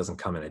stress if it doesn't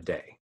come in a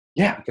day.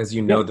 Yeah. Because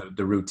you know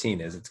the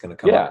routine is it's going to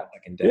come in a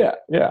second day.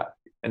 Yeah.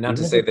 And not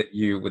to say that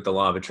with the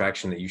law of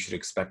attraction, that you should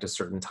expect a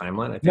certain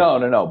timeline. I think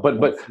no. But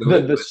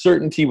the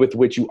certainty with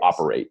which you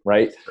operate,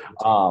 right?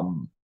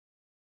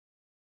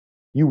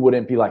 You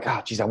wouldn't be like,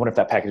 geez, I wonder if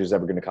that package is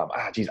ever going to come.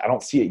 Geez, I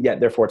don't see it yet.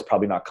 Therefore, it's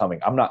probably not coming.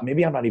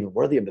 Maybe I'm not even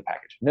worthy of the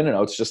package.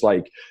 No. It's just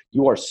like,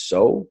 you are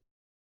so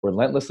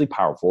relentlessly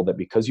powerful that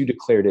because you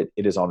declared it,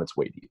 it is on its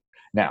way to you.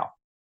 Now,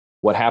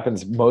 what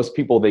happens, most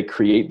people, they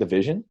create the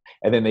vision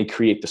and then they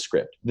create the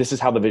script. This is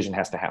how the vision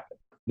has to happen.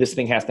 This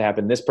thing has to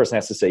happen. This person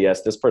has to say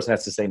yes. This person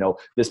has to say no.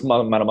 This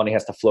amount of money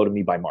has to flow to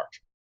me by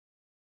March.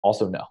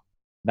 Also, no,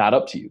 not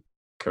up to you.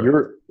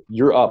 Correct.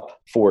 You're up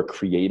for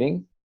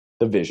creating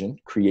the vision,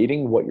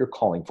 creating what you're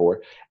calling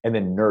for, and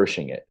then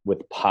nourishing it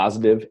with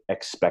positive,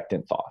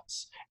 expectant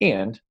thoughts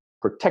and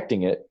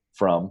protecting it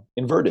from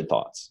inverted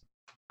thoughts.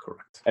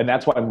 Correct. And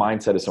that's why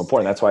mindset is so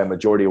important. That's why a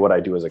majority of what I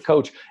do as a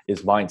coach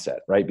is mindset,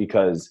 right?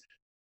 Because,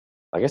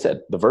 like I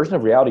said, the version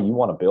of reality you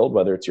want to build,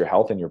 whether it's your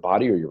health and your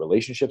body or your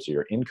relationships or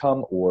your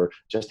income or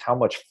just how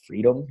much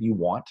freedom you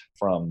want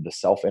from the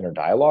self-inner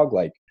dialogue,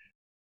 like,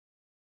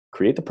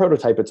 create the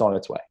prototype, it's on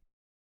its way.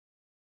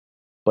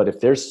 But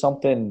if there's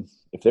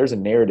a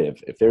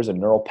narrative, if there's a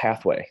neural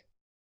pathway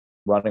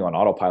running on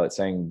autopilot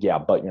saying, yeah,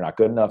 but you're not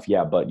good enough.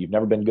 Yeah, but you've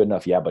never been good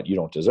enough. Yeah, but you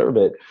don't deserve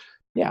it.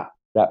 Yeah,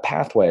 that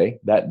pathway,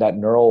 that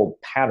neural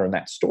pattern,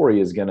 that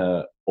story is going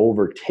to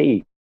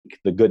overtake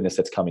the goodness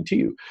that's coming to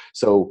you.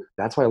 So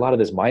that's why a lot of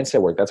this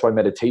mindset work, that's why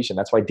meditation,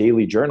 that's why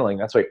daily journaling,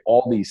 that's why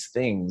all these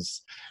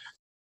things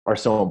are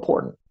so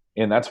important.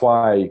 And that's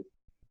why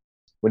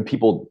when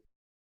people,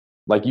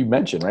 like you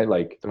mentioned, right?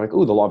 Like, they're like,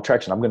 oh, the law of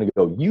attraction, I'm going to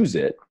go use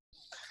it.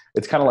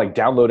 It's kind of like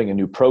downloading a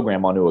new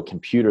program onto a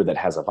computer that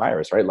has a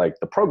virus, right? Like,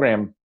 the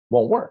program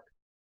won't work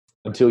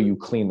until you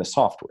clean the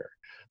software.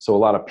 So a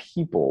lot of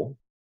people,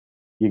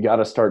 you got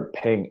to start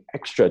paying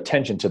extra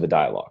attention to the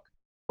dialogue,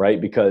 right?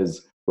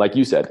 Because like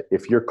you said,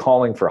 if you're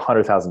calling for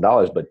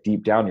 $100,000, but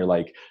deep down you're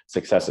like,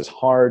 success is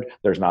hard,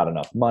 there's not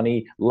enough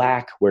money,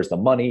 lack, where's the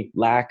money,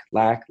 lack.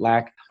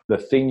 The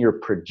thing you're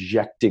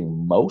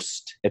projecting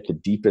most at the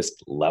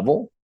deepest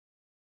level,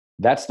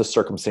 that's the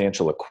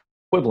circumstantial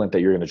equivalent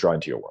that you're going to draw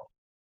into your world.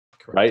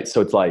 Correct. Right? So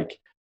it's like,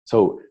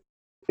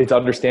 it's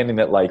understanding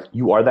that, like,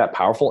 you are that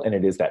powerful and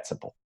it is that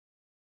simple.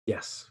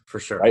 Yes, for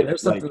sure. Right?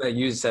 There's something that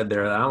you said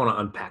there that I want to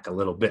unpack a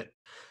little bit.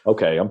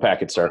 Okay,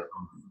 unpack it, sir.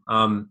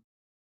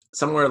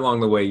 Somewhere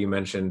along the way, you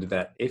mentioned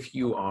that if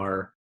you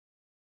are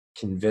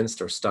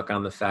convinced or stuck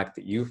on the fact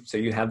that you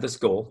have this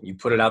goal, you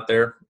put it out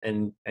there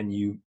and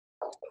you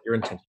your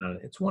intention on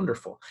it, it's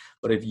wonderful.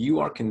 But if you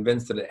are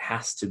convinced that it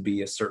has to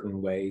be a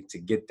certain way to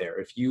get there,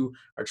 if you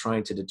are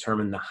trying to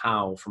determine the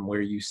how from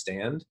where you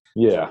stand,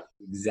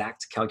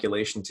 exact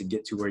calculation to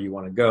get to where you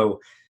want to go,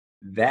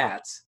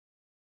 that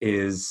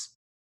is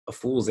a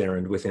fool's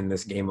errand within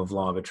this game of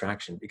law of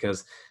attraction,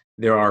 because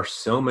there are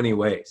so many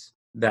ways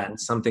that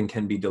something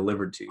can be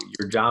delivered to you.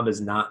 Your job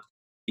is not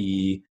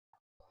be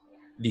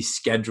the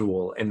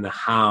schedule and the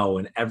how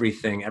and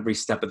everything, every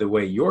step of the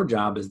way. Your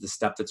job is the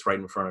step that's right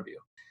in front of you.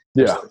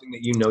 There's Yeah. something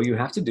that you know you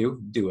have to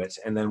do it.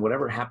 And then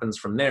whatever happens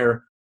from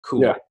there,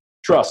 cool. Yeah.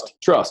 Trust.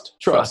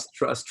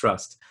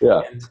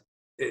 Yeah. And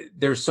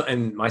there's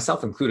and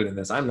myself included in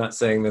this. I'm not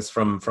saying this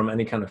from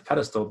any kind of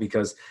pedestal,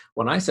 because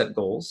when I set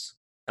goals,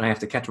 and I have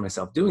to catch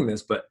myself doing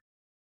this, but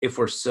if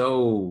we're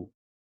so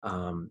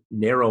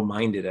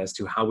narrow-minded as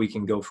to how we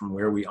can go from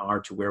where we are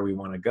to where we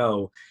want to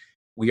go,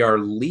 we are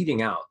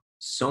leaving out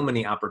so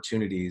many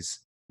opportunities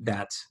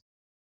that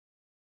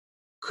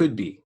could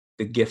be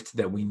the gift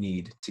that we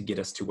need to get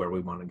us to where we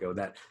want to go,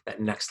 that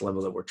next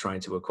level that we're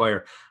trying to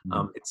acquire.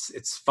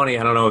 It's funny.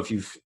 I don't know if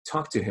you've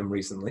talked to him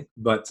recently,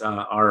 but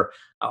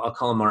I'll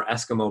call him our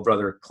Eskimo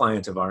brother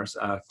client of ours,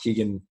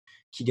 Keegan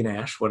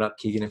Ash. What up,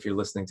 Keegan, if you're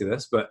listening to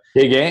this? But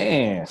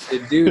Keegan,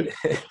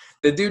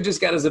 the dude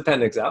just got his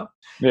appendix out.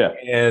 Yeah.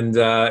 And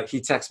he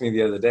texted me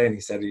the other day, and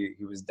he said he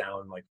was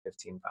down like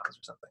 15 pounds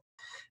or something.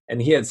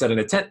 And he had set an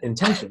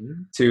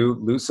intention to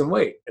lose some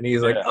weight. And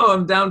he's like, oh,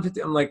 I'm down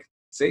 50. I'm like,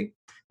 see?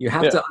 You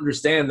have to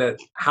understand that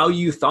how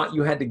you thought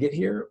you had to get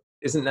here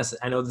isn't necessary.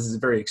 I know this is a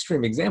very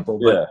extreme example,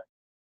 but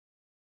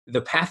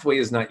the pathway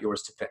is not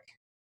yours to pick.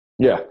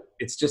 Yeah.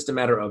 It's just a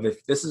matter of,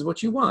 if this is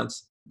what you want,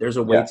 there's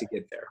a way to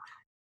get there.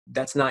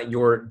 That's not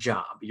your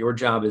job. Your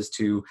job is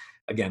to,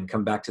 again,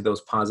 come back to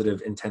those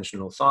positive,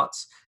 intentional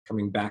thoughts,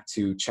 coming back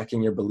to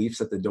checking your beliefs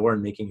at the door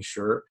and making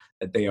sure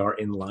that they are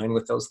in line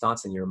with those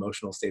thoughts and your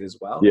emotional state as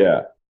well.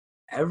 Yeah.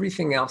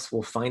 Everything else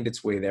will find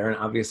its way there. And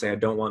obviously I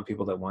don't want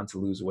people that want to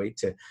lose weight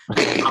to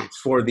opt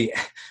for the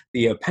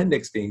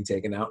appendix being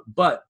taken out,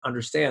 but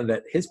understand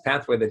that his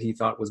pathway that he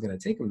thought was going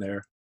to take him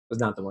there was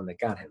not the one that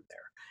got him there.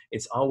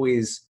 It's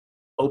always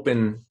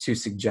open to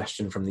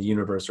suggestion from the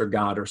universe or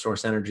God or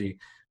source energy.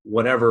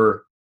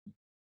 Whatever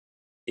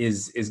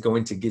is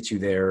going to get you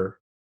there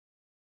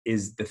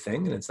is the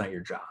thing, and it's not your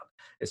job.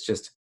 It's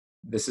just,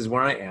 this is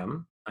where I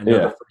am. I know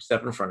the first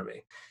step in front of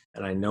me,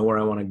 and I know where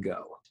I want to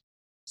go.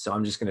 So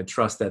I'm just going to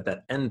trust that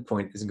that end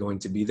point is going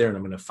to be there, and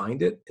I'm going to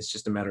find it. It's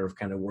just a matter of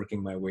kind of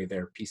working my way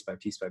there piece by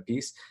piece by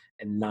piece,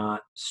 and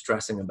not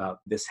stressing about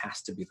this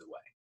has to be the way.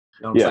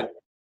 You know what I'm saying?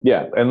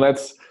 Yeah. And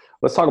let's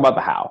talk about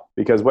the how,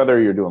 because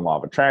whether you're doing law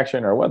of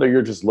attraction or whether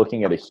you're just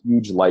looking at a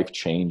huge life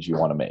change you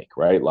want to make,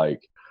 right?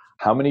 Like,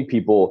 how many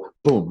people,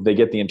 boom, they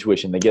get the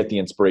intuition, they get the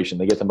inspiration,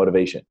 they get the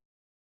motivation.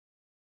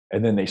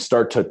 And then they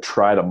start to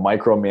try to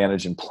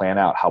micromanage and plan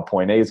out how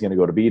point A is going to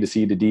go to B to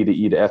C to D to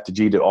E to F to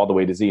G to all the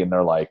way to Z. And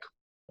they're like,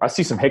 I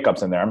see some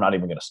hiccups in there. I'm not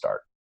even going to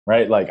start,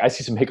 right? Like, I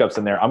see some hiccups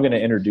in there. I'm going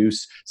to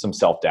introduce some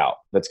self-doubt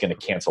that's going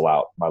to cancel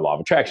out my law of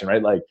attraction,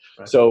 right? Like,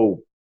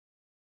 so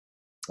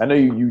I know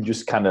you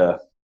just kind of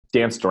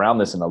danced around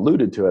this and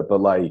alluded to it, but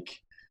like,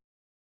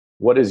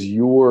 what is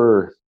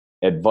your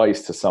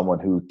advice to someone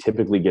who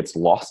typically gets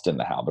lost in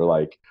the how? They're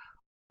like,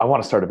 I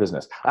want to start a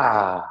business.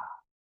 But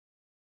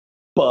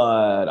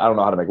I don't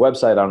know how to make a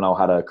website. I don't know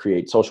how to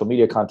create social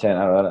media content.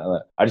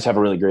 I just have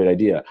a really great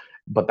idea,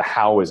 but the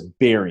how is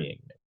burying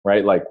me,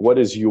 right? Like, what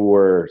is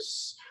your,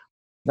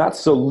 not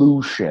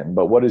solution,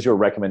 but what is your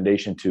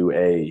recommendation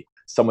to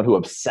someone who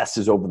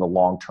obsesses over the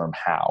long-term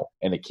how,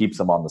 and it keeps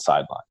them on the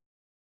sideline?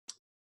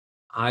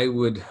 I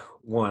would,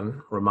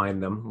 one,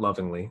 remind them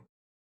lovingly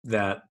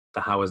that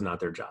the how is not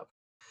their job.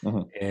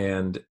 Mm-hmm.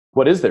 And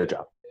what is their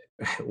job?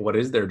 What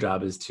is their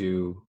job is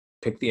to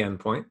pick the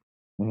end point,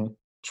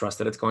 trust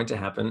that it's going to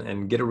happen,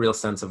 and get a real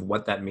sense of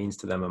what that means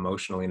to them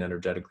emotionally and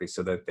energetically,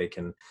 so that they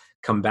can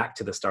come back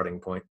to the starting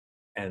point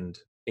and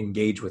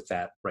engage with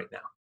that right now.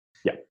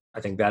 Yeah. I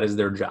think that is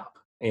their job.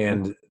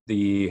 And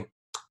the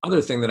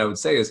other thing that I would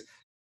say is,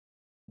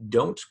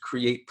 don't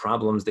create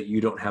problems that you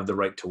don't have the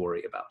right to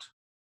worry about.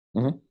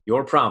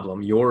 Your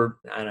problem,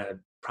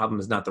 problem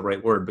is not the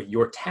right word, but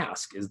your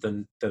task is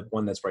the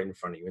one that's right in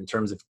front of you in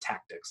terms of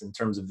tactics, in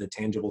terms of the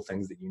tangible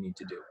things that you need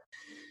to do.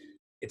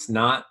 It's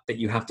not that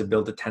you have to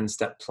build a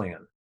 10-step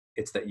plan.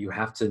 It's that you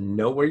have to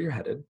know where you're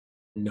headed,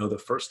 know the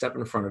first step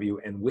in front of you,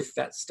 and with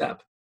that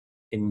step,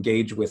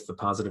 engage with the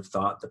positive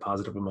thought, the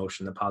positive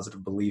emotion, the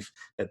positive belief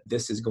that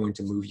this is going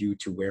to move you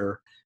to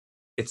where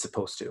it's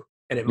supposed to.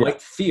 And it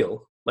might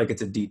feel like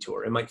it's a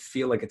detour. It might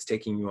feel like it's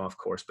taking you off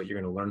course, but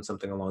you're going to learn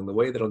something along the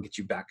way that'll get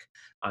you back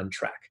on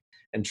track.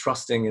 And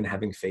trusting and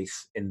having faith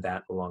in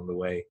that along the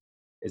way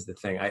is the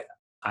thing.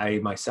 I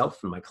myself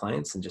and my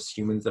clients and just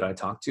humans that I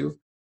talk to,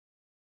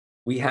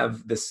 we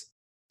have this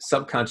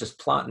subconscious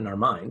plot in our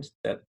mind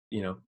that,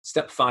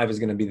 step 5 is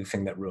going to be the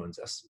thing that ruins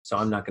us. So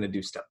I'm not going to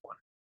do step 1.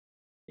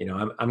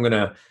 I'm going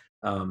to,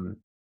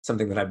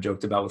 something that I've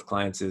joked about with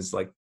clients is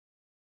like,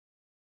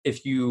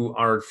 if you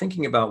are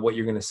thinking about what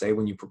you're going to say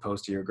when you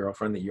propose to your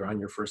girlfriend that you're on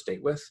your first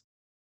date with,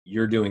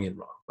 you're doing it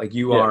wrong. Like,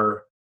 you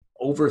are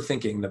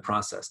overthinking the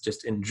process.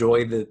 Just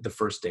enjoy the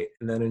first date,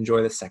 and then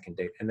enjoy the second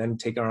date, and then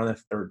take her on a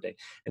third date,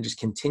 and just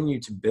continue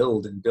to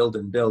build and build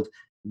and build,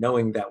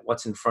 knowing that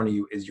what's in front of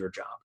you is your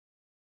job.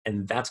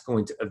 And that's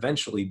going to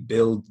eventually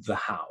build the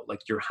how.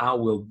 Like, your how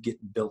will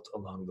get built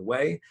along the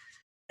way,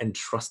 and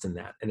trust in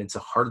that. And it's a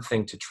hard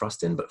thing to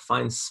trust in, but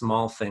find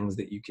small things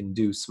that you can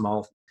do,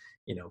 small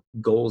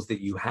goals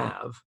that you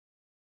have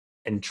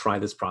and try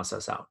this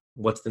process out.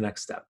 What's the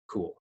next step?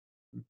 Cool.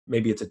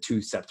 Maybe it's a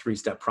 2-step,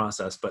 3-step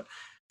process, but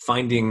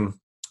finding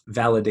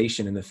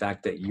validation in the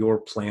fact that your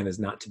plan is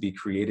not to be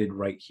created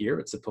right here.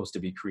 It's supposed to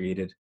be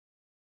created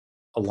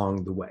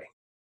along the way,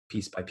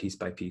 piece by piece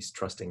by piece,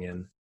 trusting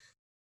in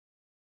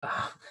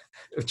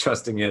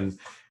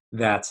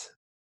that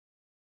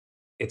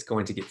it's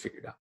going to get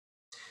figured out.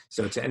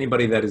 So to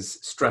anybody that is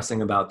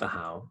stressing about the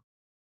how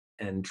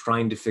and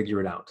trying to figure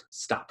it out,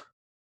 stop.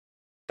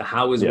 The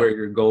how is where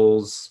your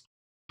goals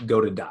go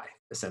to die,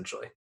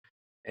 essentially.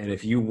 And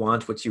if you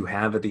want what you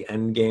have at the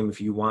end game, if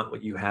you want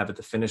what you have at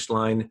the finish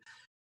line,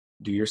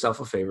 do yourself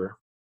a favor,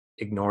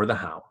 ignore the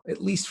how,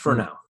 at least for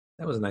now.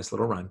 That was a nice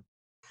little rhyme.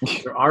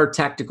 There are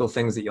tactical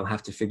things that you'll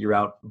have to figure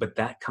out, but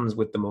that comes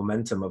with the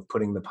momentum of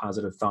putting the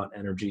positive thought,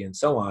 energy, and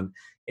so on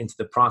into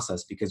the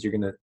process, because you're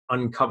going to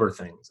uncover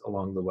things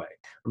along the way.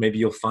 Or maybe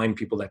you'll find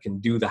people that can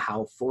do the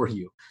how for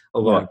you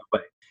along the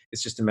way.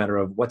 It's just a matter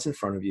of what's in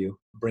front of you.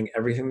 Bring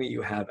everything that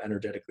you have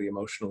energetically,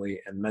 emotionally,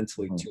 and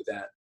mentally to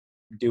that.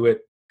 Do it,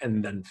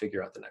 and then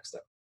figure out the next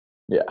step.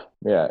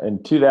 Yeah.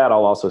 And to that,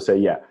 I'll also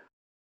say,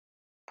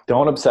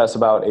 don't obsess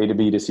about A to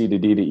B to C to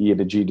D to E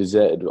to G to Z,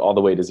 all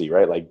the way to Z,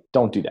 right? Like,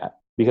 don't do that,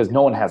 because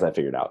no one has that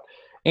figured out.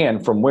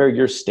 And from where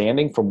you're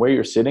standing, from where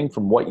you're sitting,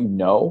 from what you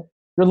know,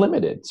 you're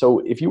limited. So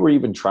if you were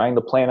even trying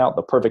to plan out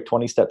the perfect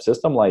 20-step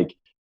system, like,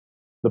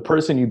 the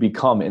person you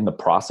become in the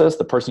process,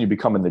 the person you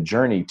become in the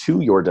journey to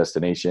your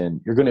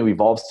destination, you're going to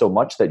evolve so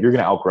much that you're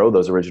going to outgrow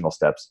those original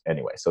steps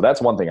anyway. So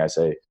that's one thing I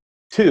say.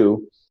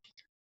 2,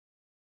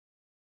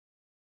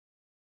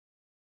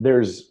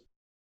 there's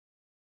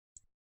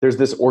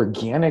this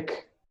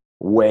organic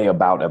way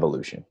about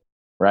evolution,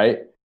 right?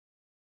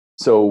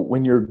 So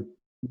when you're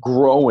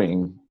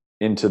growing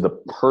into the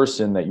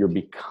person that you're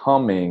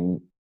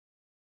becoming,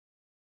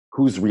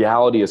 whose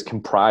reality is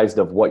comprised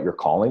of what you're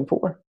calling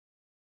for,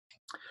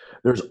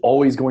 there's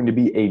always going to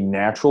be a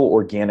natural,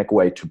 organic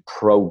way to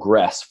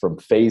progress from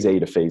phase A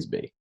to phase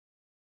B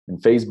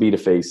and phase B to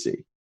phase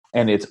C.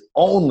 And it's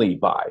only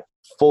by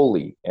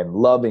fully and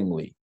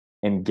lovingly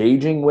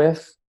engaging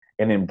with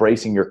and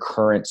embracing your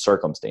current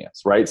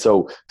circumstance, right?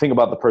 So think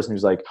about the person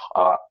who's like,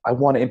 I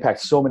want to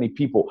impact so many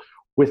people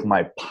with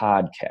my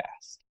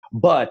podcast,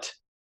 but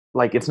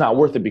like, it's not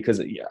worth it because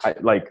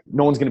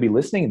no one's going to be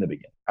listening in the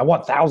beginning. I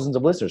want thousands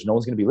of listeners. No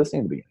one's going to be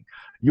listening in the beginning.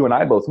 You and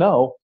I both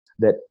know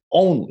that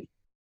only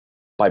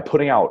by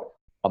putting out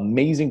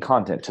amazing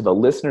content to the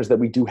listeners that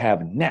we do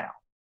have now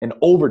and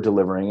over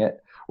delivering it,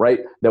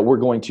 right, that we're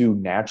going to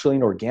naturally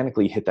and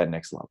organically hit that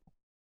next level.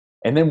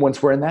 And then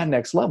once we're in that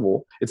next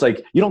level, it's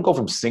like, you don't go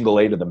from single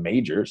A to the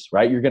majors,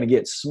 right? You're going to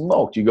get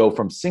smoked. You go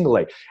from single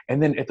A.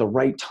 And then at the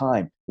right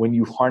time, when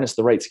you harness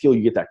the right skill,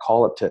 you get that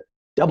call up to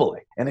double A.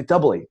 And at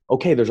double A,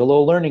 okay, there's a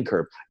little learning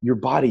curve. Your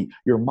body,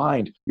 your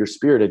mind, your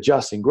spirit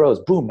adjusts and grows.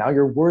 Boom, now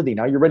you're worthy.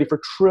 Now you're ready for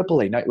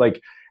triple A. Now,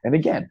 and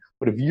again,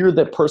 but if you're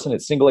that person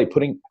at single A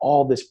putting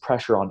all this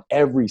pressure on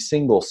every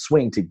single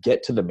swing to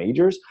get to the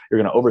majors,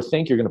 you're going to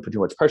overthink, you're going to put too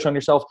much pressure on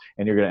yourself,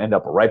 and you're going to end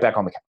up right back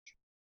on the couch,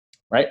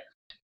 right?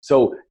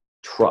 So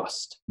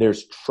trust.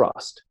 There's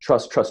trust.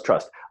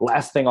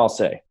 Last thing I'll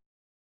say,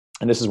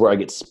 and this is where I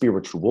get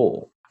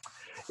spiritual,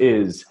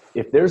 is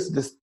if there's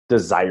this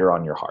desire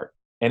on your heart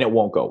and it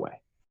won't go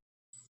away.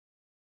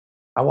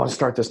 I want to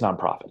start this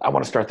nonprofit. I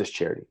want to start this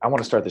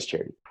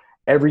charity.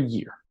 Every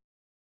year,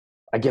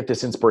 I get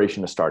this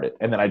inspiration to start it,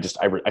 and then I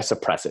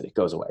suppress it. It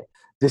goes away.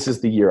 This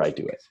is the year I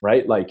do it,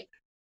 right? Like,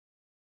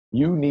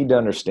 you need to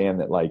understand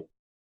that, like,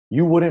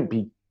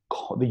 the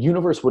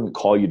universe wouldn't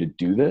call you to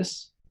do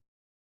this,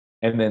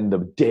 and then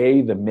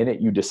the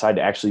minute you decide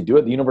to actually do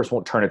it, the universe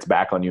won't turn its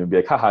back on you and be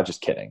like, haha, just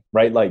kidding,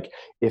 right? Like,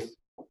 if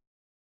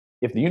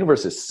the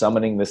universe is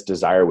summoning this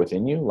desire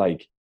within you,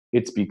 like,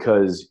 it's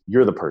because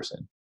you're the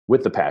person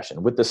with the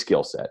passion, with the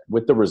skill set,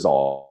 with the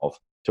resolve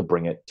to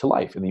bring it to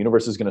life. And the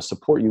universe is going to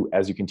support you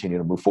as you continue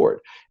to move forward.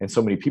 And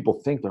so many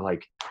people think, they're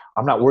like,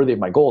 I'm not worthy of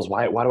my goals.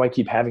 Why do I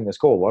keep having this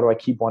goal? Why do I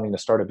keep wanting to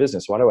start a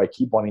business? Why do I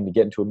keep wanting to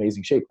get into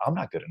amazing shape? I'm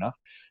not good enough.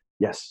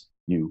 Yes,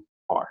 you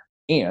are.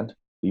 And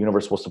the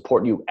universe will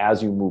support you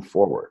as you move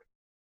forward.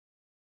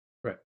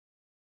 Right.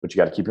 But you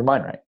got to keep your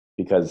mind right,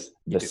 because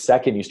the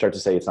second you start to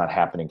say, it's not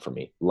happening for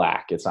me,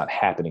 it's not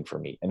happening for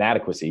me,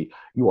 inadequacy,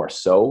 you are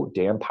so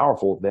damn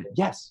powerful that,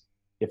 yes,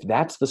 if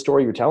that's the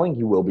story you're telling,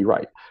 you will be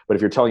right. But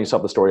if you're telling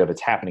yourself the story of it's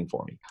happening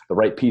for me, the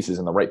right pieces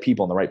and the right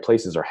people in the right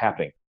places are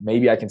happening.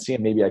 Maybe I can see it,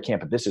 maybe I can't,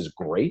 but this is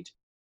great.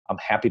 I'm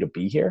happy to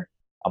be here.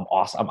 I'm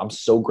awesome. I'm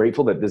so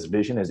grateful that this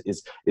vision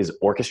is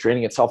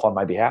orchestrating itself on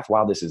my behalf.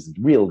 Wow, this is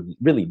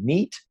really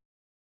neat.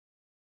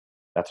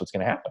 That's what's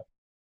going to happen.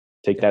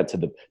 Take that to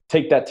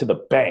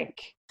the bank.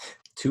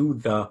 To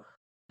the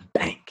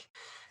bank.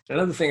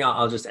 Another thing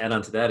I'll just add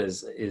on to that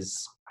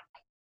is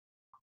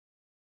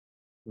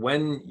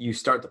when you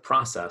start the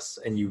process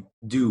and you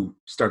do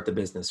start the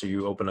business or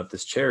you open up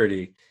this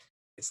charity,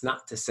 it's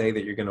not to say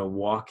that you're going to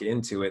walk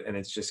into it and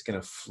it's just going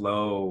to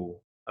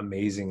flow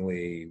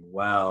amazingly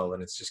well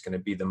and it's just going to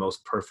be the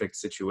most perfect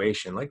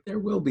situation. Like, there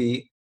will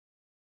be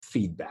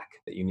feedback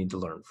that you need to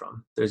learn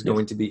from. There's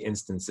going to be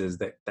instances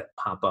that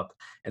pop up.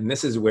 And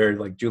this is where,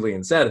 like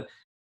Julian said,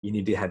 you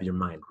need to have your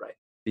mind right,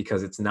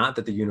 because it's not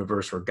that the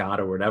universe or God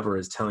or whatever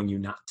is telling you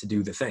not to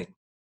do the thing.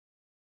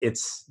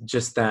 It's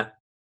just that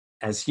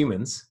as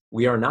humans,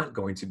 we are not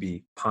going to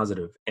be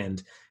positive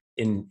and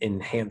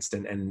enhanced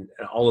and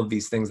all of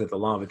these things that the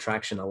law of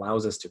attraction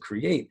allows us to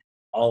create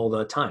all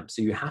the time.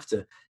 So you have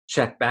to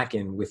check back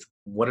in with,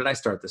 what did I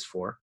start this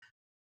for?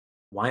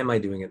 Why am I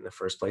doing it in the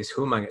first place?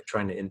 Who am I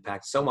trying to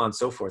impact? So on and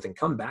so forth, and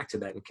come back to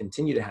that and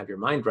continue to have your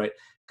mind right.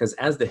 Because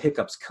as the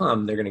hiccups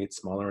come, they're going to get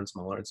smaller and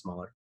smaller and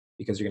smaller,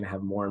 because you're going to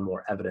have more and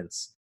more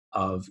evidence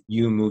of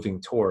you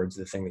moving towards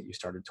the thing that you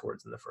started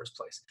towards in the first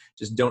place.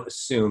 Just don't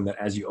assume that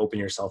as you open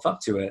yourself up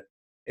to it,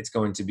 it's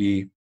going to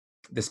be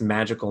this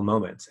magical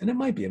moment. And it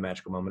might be a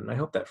magical moment, and I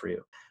hope that for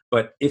you.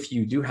 But if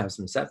you do have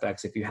some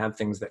setbacks, if you have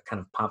things that kind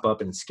of pop up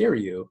and scare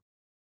you,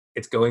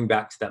 it's going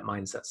back to that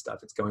mindset stuff.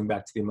 It's going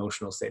back to the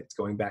emotional state. It's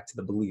going back to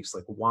the beliefs.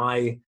 Like,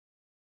 why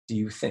do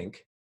you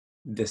think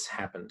this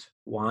happened?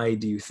 Why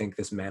do you think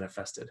this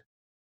manifested?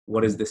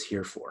 What is this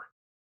here for?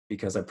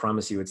 Because I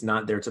promise you, it's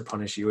not there to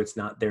punish you. It's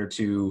not there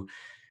to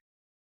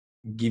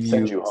give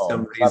Send you you home.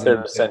 some It's not reason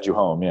there to send you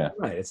home. Yeah.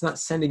 Right. It's not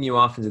sending you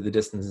off into the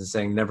distance and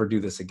saying, never do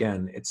this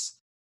again. It's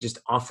just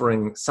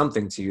offering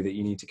something to you that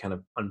you need to kind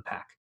of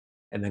unpack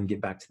and then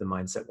get back to the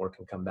mindset work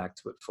and come back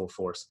to it full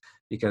force.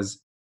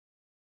 Because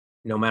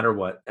no matter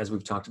what, as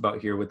we've talked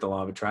about here with the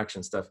law of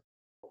attraction stuff,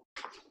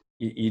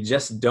 you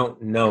just don't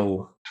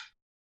know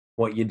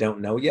what you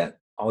don't know yet.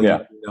 All you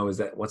know is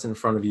that what's in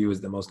front of you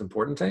is the most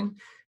important thing.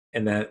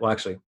 And that, well,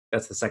 actually,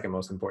 that's the second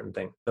most important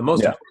thing. The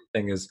most important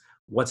thing is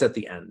what's at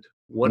the end.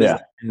 What is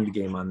the end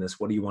game on this?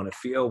 What do you want to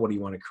feel? What do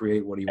you want to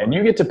create? What do you want? And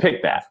you get to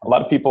pick that. A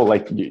lot of people,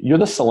 like, you're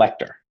the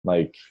selector.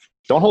 Like,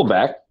 don't hold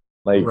back.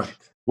 Like,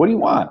 what do you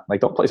want?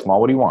 Like, don't play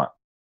small. What do you want?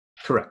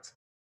 Correct.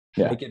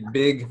 Yeah. Make it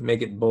big,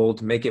 make it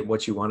bold, make it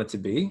what you want it to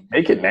be.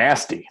 Make it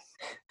nasty.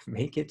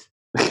 Make it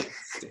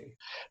nasty.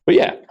 But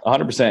yeah,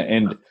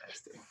 100%.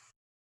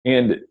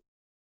 And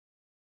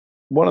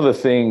one of the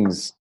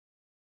things,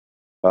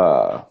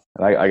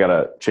 and I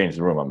gotta change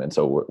the room I'm in,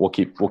 so we'll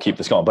keep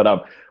this going.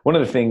 But one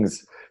of the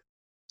things,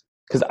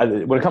 because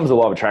when it comes to the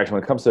law of attraction,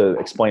 when it comes to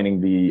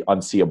explaining the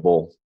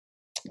unseeable,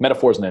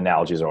 metaphors and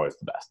analogies are always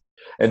the best.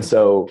 And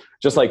so,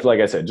 just like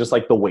I said, just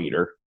like the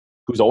waiter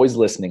who's always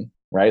listening,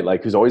 right?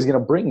 Like, who's always going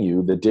to bring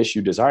you the dish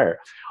you desire.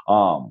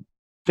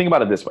 Think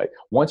about it this way: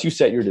 once you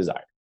set your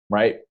desire,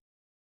 right,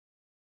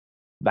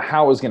 the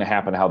how is going to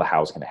happen. How the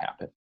how is going to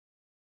happen.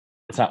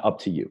 It's not up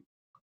to you.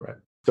 Right.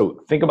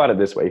 So think about it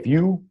this way: if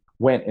you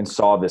went and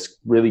saw this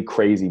really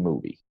crazy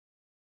movie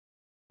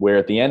where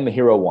at the end the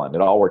hero won,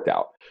 it all worked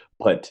out,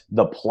 but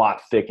the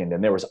plot thickened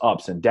and there was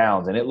ups and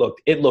downs and it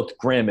looked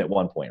grim at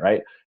one point,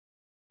 right?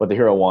 But the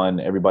hero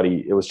won.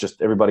 Everybody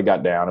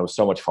got down. It was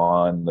so much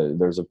fun.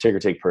 There was a ticker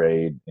take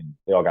parade and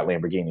they all got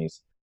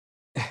Lamborghinis.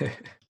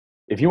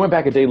 If you went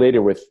back a day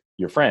later with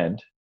your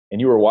friend and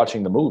you were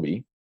watching the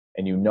movie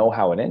and you know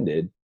how it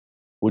ended,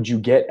 would you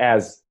get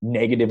as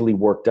negatively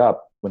worked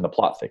up when the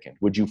plot thickened?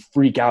 Would you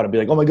freak out and be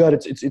like, "Oh my God,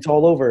 it's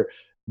all over,"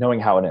 knowing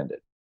how it ended?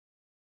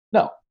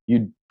 No,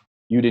 you'd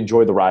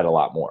enjoy the ride a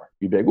lot more.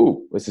 You'd be like,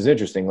 "Ooh, this is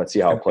interesting. Let's see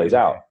how it plays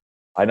out.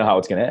 I know how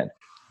it's going to end."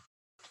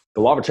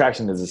 The law of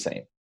attraction is the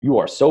same. You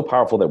are so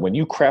powerful that when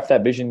you craft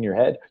that vision in your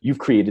head, you've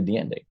created the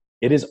ending.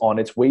 It is on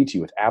its way to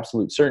you with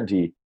absolute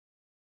certainty.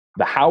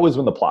 The how is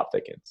when the plot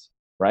thickens,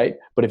 right?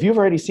 But if you've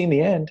already seen the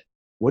end,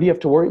 what do you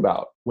have to worry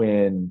about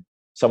when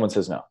someone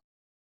says no?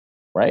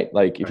 Right?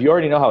 Like, if you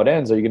already know how it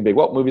ends, are you going to be,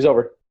 "Well, movie's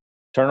over.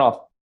 Turn it off."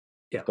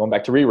 Yeah. Going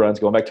back to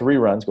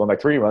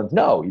reruns.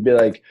 No, you'd be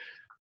like,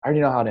 "I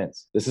already know how it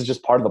ends. This is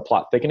just part of the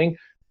plot thickening.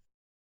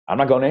 I'm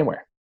not going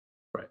anywhere."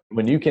 Right.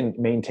 When you can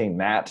maintain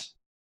that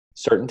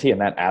certainty and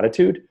that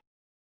attitude,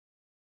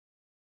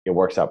 it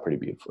works out pretty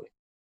beautifully.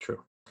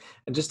 True.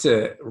 And just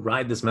to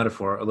ride this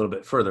metaphor a little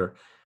bit further,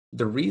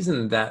 the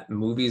reason that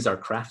movies are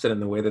crafted in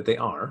the way that they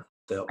are,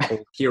 the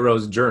whole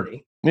hero's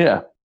journey,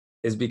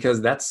 is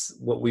because that's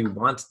what we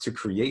want to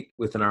create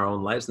within our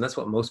own lives. And that's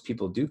what most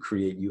people do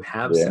create. You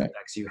have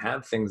setbacks, you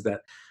have things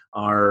that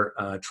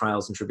are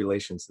trials and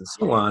tribulations and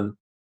so on.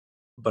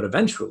 But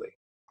eventually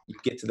you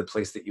get to the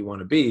place that you want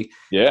to be.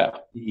 Yeah.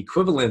 The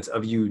equivalent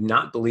of you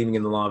not believing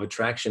in the law of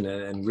attraction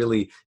and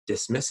really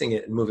dismissing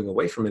it and moving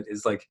away from it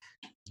is like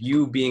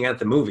you being at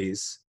the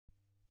movies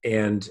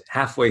and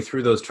halfway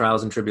through those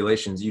trials and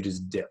tribulations, you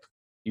just dip,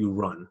 you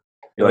run.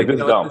 You're like, "This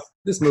is dumb.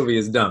 This movie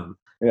is dumb."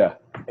 Yeah.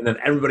 And then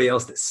everybody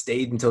else that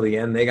stayed until the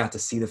end, they got to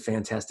see the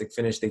fantastic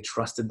finish. They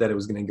trusted that it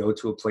was going to go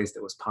to a place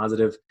that was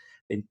positive.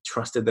 They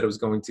trusted that it was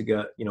going to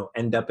go,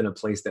 end up in a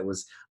place that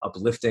was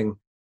uplifting.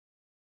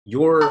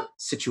 Your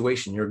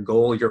situation, your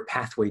goal, your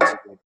pathway to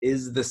it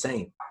is the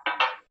same.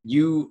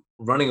 You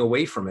running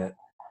away from it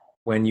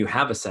when you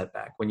have a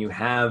setback, when you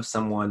have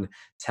someone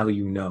tell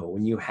you no,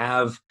 when you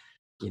have,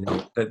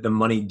 the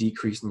money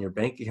decrease in your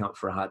bank account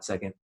for a hot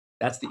second,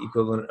 that's the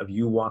equivalent of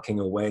you walking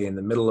away in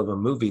the middle of a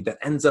movie that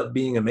ends up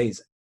being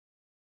amazing.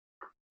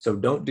 So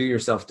don't do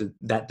yourself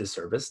that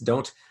disservice.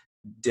 Don't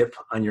dip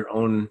on your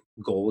own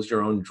goals,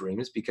 your own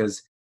dreams,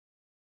 because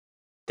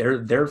they're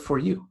there for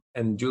you.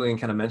 And Julian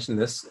kind of mentioned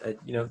this,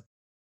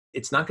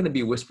 it's not going to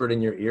be whispered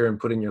in your ear and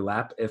put in your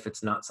lap if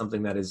it's not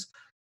something that is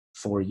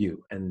for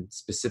you and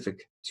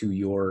specific to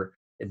your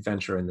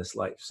adventure in this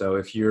life. So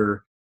if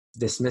you're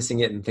dismissing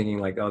it and thinking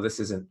like, oh, this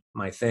isn't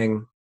my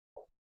thing,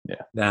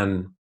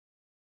 then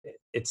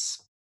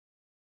it's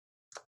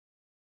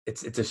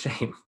a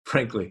shame,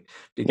 frankly,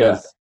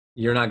 because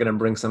you're not going to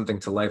bring something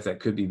to life that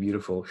could be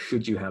beautiful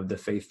should you have the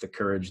faith, the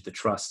courage, the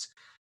trust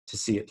to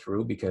see it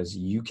through, because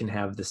you can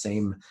have the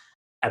same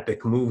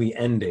epic movie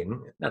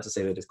ending, not to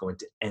say that it's going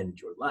to end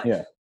your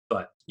life,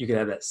 but you can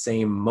have that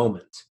same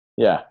moment.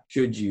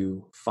 Should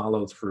you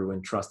follow through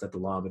and trust that the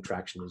law of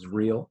attraction is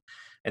real,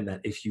 and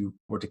that if you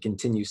were to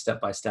continue step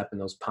by step in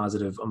those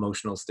positive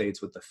emotional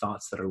states with the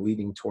thoughts that are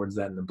leading towards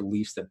that and the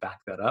beliefs that back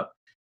that up,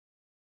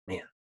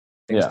 man,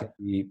 things can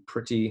be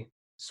pretty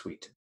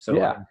sweet. So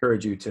I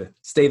encourage you to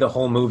stay the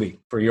whole movie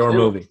for your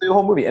movie. Stay the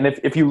whole movie. And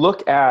if you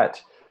look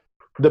at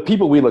the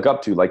people we look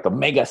up to, like the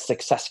mega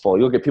successful,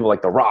 you look at people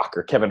like The Rock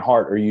or Kevin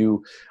Hart, or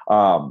you,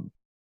 not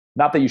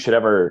that you should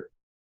ever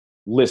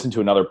listen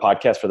to another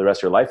podcast for the rest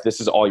of your life.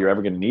 This is all you're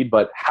ever going to need.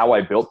 But How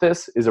I Built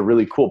This is a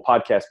really cool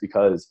podcast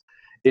because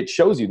it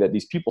shows you that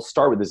these people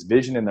start with this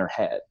vision in their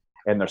head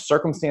and their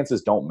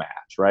circumstances don't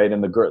match. Right.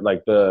 And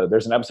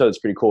there's an episode that's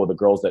pretty cool with the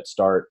girls that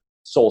start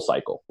Soul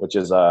Cycle, which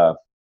is,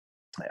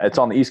 it's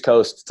on the East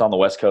Coast. It's on the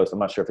West Coast. I'm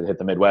not sure if it hit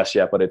the Midwest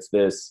yet, but it's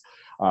this,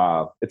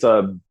 it's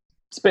a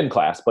spin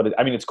class, but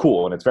it's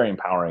cool and it's very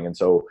empowering. And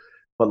so,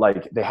 but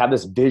like they have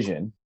this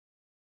vision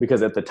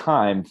because at the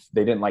time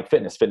they didn't like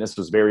fitness. Fitness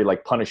was very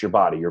like punish your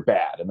body, you're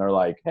bad. And they're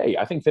like, hey,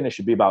 I think fitness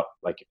should be about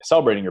like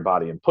celebrating your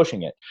body and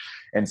pushing it.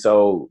 And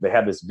so they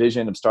had this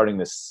vision of starting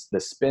this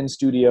spin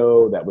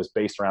studio that was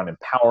based around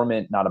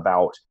empowerment, not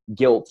about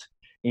guilt.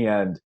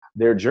 And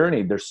their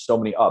journey, there's so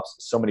many ups,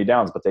 so many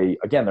downs, but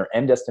their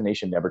end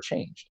destination never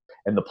changed.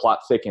 And the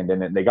plot thickened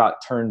and they got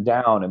turned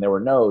down and there were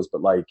no's,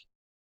 but like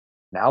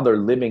now they're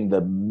living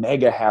the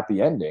mega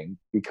happy ending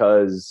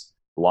because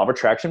the law of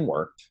attraction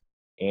worked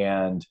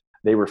and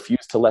they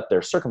refused to let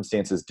their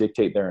circumstances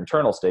dictate their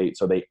internal state.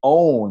 So they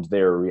owned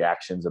their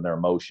reactions and their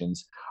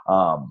emotions.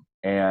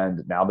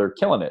 And now they're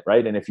killing it.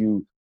 Right. And if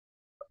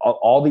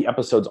all the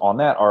episodes on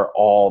that are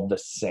all the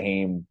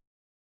same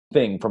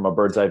thing from a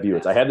bird's eye view.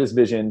 It's I had this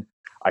vision.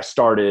 I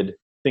started,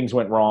 things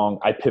went wrong.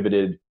 I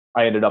pivoted.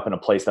 I ended up in a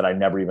place that I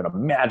never even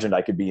imagined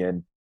I could be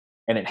in.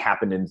 And it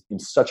happened in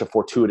such a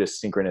fortuitous,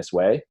 synchronous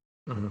way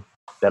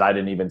that I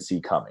didn't even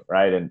see coming.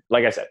 Right. And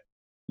like I said,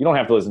 you don't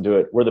have to listen to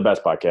it. We're the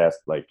best podcast.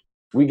 Like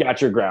we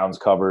got your grounds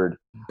covered.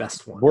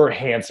 Best one. We're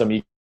handsome.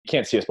 You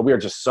can't see us, but we are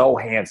just so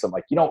handsome.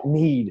 Like you don't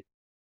need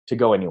to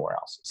go anywhere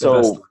else.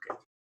 So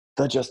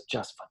they're just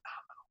phenomenal.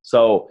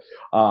 So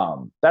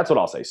that's what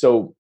I'll say.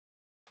 So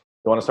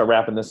you want to start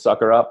wrapping this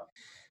sucker up?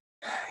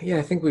 Yeah,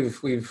 I think we've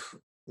so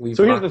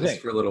here's the this thing.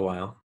 for a little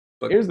while.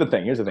 But here's the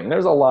thing.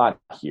 There's a lot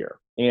here.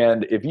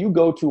 And if you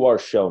go to our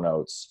show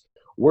notes,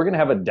 we're going to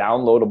have a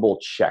downloadable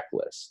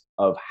checklist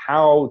of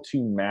how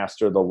to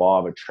master the law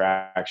of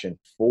attraction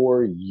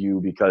for you,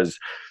 because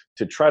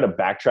to try to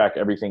backtrack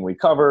everything we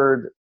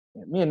covered,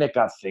 me and Nick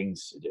got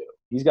things to do.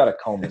 He's got to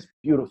comb his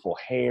beautiful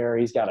hair.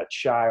 He's got a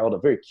child, a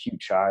very cute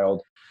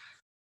child.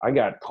 I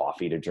got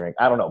coffee to drink.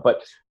 I don't know,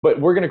 but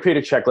we're going to create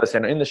a checklist,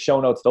 and in the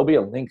show notes, there'll be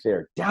a link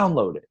there.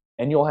 Download it,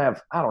 and you'll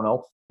have, I don't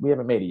know, we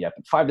haven't made it yet,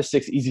 but 5 to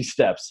 6 easy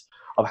steps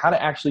of how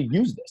to actually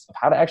use this, of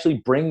how to actually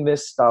bring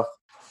this stuff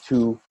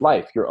to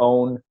life, your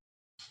own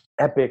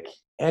epic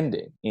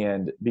ending.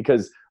 And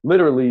because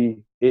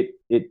literally it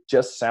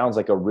just sounds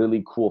like a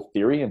really cool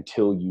theory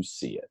until you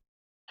see it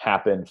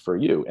happen for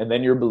you. And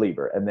then you're a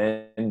believer. And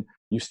then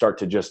you start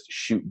to just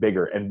shoot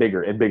bigger and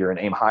bigger and bigger and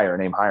aim higher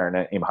and aim higher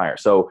and aim higher.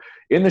 So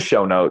in the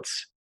show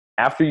notes,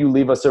 after you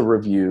leave us a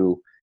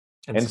review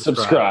and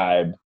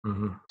subscribe,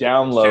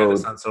 download, share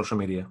this on social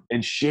media,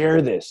 and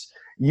share this.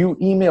 You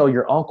email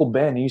your Uncle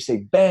Ben and you say,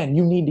 Ben,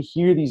 you need to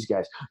hear these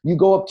guys. You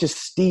go up to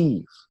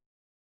Steve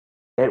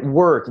at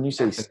work and you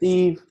say,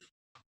 Steve,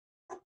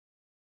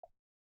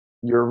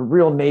 you're a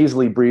real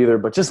nasally breather,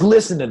 but just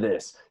listen to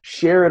this.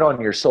 Share it on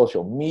your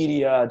social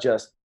media.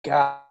 Just,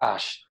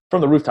 gosh,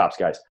 from the rooftops,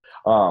 guys.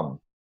 But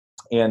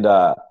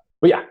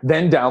yeah,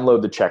 then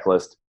download the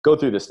checklist, go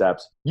through the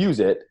steps,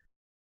 use it,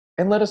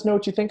 and let us know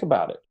what you think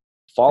about it.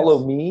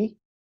 Follow me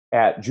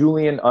at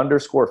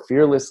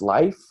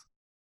Julian_fearless_life.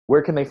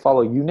 Where can they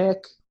follow you,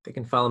 Nick? They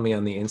can follow me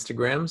on the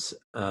Instagrams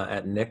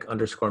at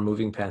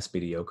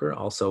Nick_moving_past_mediocre.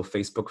 Also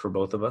Facebook for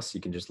both of us.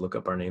 You can just look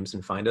up our names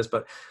and find us.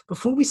 But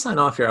before we sign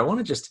off here, I want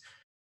to just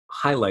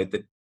highlight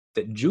that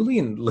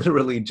Julian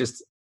literally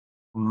just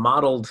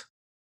modeled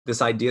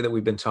this idea that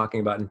we've been talking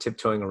about and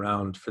tiptoeing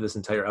around for this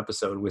entire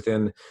episode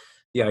within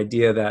the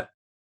idea that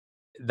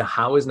the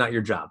how is not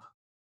your job.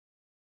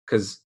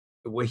 Because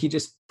what he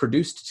just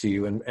produced to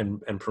you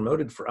and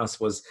promoted for us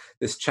was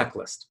this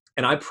checklist.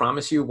 And I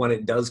promise you, when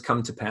it does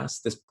come to pass,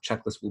 this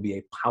checklist will be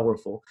a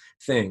powerful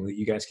thing that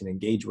you guys can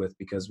engage with,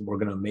 because we're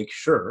going to make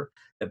sure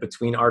that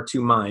between our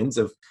two minds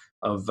of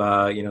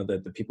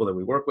the people that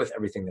we work with,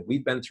 everything that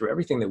we've been through,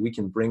 everything that we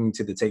can bring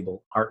to the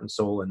table, heart and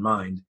soul and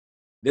mind,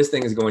 this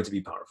thing is going to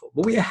be powerful.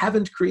 But we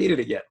haven't created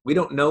it yet. We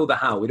don't know the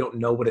how. We don't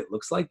know what it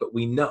looks like, but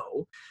we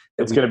know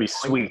that it's going to be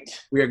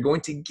sweet. We are going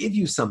to give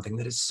you something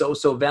that is so,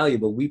 so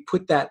valuable. He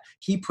put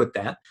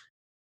that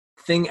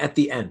thing at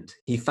the end.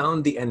 He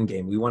found the end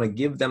game. We want to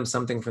give them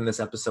something from this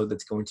episode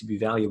that's going to be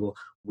valuable.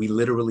 We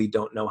literally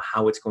don't know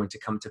how it's going to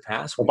come to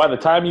pass. Well, by the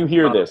time you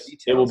hear this,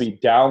 it will be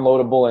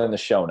downloadable in the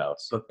show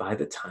notes. But by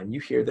the time you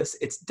hear this,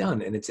 it's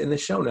done and it's in the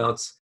show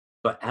notes.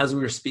 But as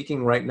we're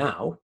speaking right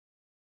now,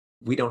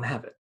 we don't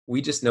have it.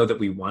 We just know that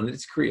we wanted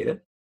to create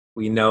it.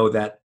 We know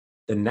that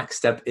the next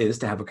step is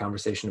to have a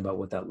conversation about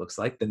what that looks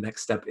like. The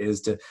next step is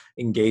to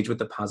engage with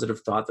the positive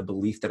thought, the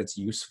belief that it's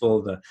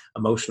useful, the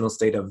emotional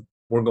state of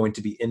we're going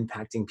to be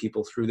impacting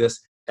people through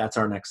this. That's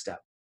our next step.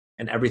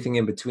 And everything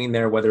in between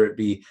there, whether it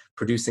be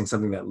producing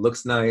something that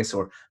looks nice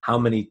or how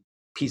many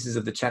pieces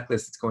of the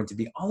checklist it's going to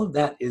be, all of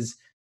that is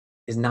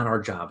not our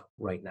job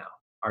right now.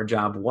 Our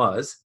job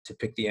was to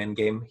pick the end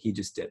game. He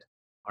just did.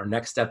 Our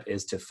next step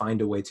is to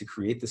find a way to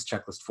create this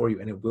checklist for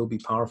you, and it will be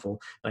powerful.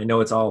 And I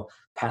know it's all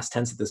past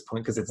tense at this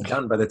point because it's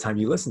done by the time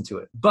you listen to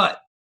it. But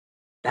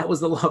that was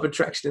the law of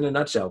attraction in a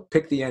nutshell.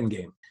 Pick the end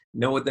game.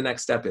 Know what the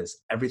next step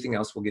is. Everything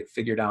else will get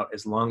figured out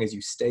as long as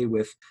you stay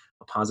with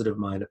a positive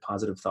mind, a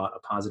positive thought, a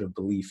positive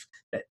belief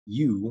that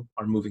you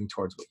are moving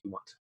towards what you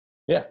want.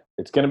 Yeah,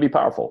 it's going to be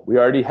powerful. We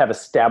already have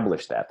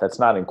established that. That's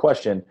not in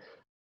question.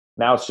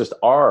 Now it's just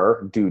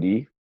our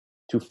duty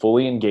to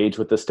fully engage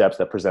with the steps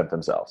that present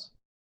themselves.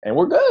 And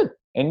we're good.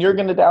 And you're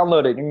going to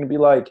download it. You're going to be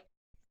like,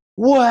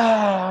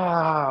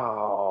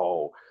 wow.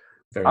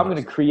 I'm going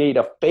to create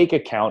a fake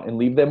account and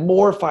leave them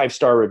more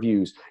 5-star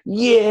reviews.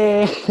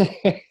 Yeah.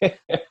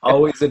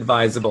 Always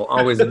advisable.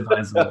 Always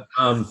advisable.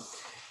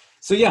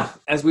 So yeah,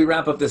 as we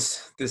wrap up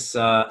this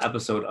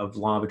episode of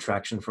Law of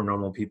Attraction for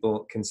Normal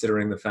People,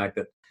 considering the fact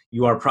that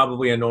you are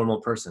probably a normal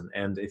person,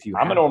 and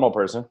I'm a normal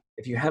person.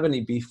 If you have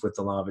any beef with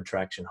the Law of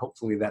Attraction,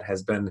 hopefully that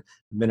has been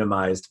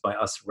minimized by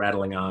us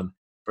rattling on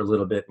for a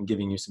little bit and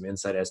giving you some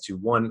insight as to,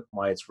 one,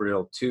 why it's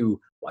real, two,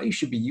 why you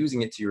should be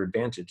using it to your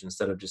advantage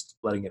instead of just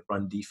letting it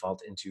run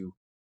default into,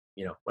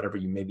 whatever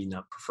you maybe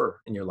not prefer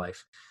in your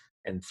life.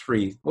 And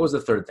three, what was the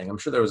third thing? I'm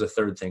sure there was a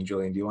third thing.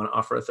 Julian, do you want to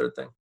offer a third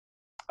thing?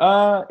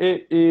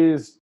 It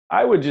is,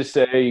 I would just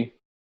say,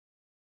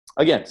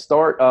 again,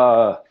 start,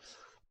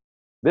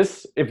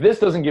 if this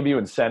doesn't give you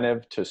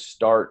incentive to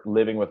start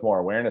living with more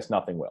awareness,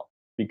 nothing will.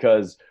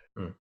 Because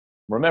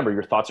remember,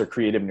 your thoughts are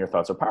creative and your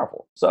thoughts are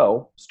powerful.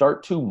 So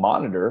start to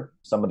monitor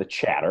some of the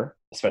chatter,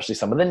 especially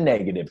some of the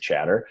negative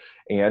chatter,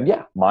 and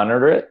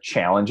monitor it,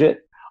 challenge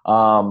it.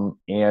 And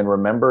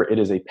remember, it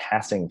is a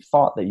passing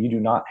thought that you do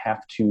not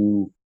have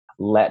to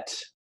let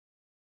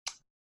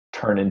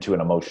turn into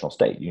an emotional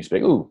state. You just be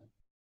like, ooh,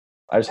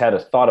 I just had a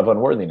thought of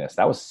unworthiness.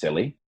 That was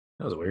silly.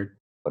 That was weird.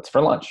 What's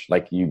for lunch?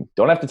 Like, you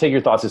don't have to take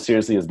your thoughts as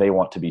seriously as they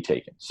want to be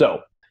taken.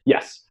 So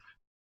yes,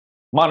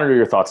 monitor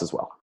your thoughts as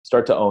well.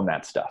 Start to own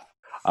that stuff.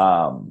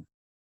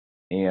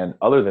 And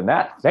other than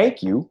that,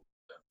 thank you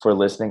for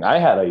listening. I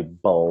had a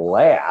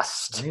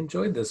blast. I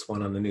enjoyed this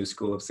one on the New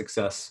School of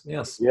Success.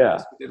 Yes. Yeah.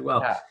 Yes, we did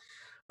well.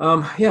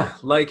 Yeah.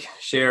 Like,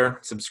 share,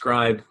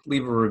 subscribe,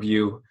 leave a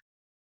review.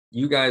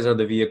 You guys are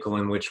the vehicle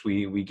in which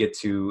we get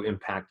to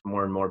impact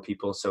more and more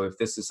people. So if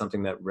this is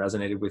something that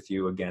resonated with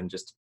you, again,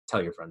 just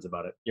tell your friends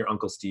about it. Your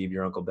Uncle Steve,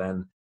 your Uncle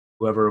Ben,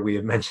 whoever we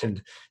have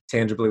mentioned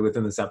tangibly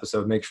within this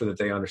episode, make sure that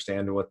they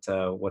understand what's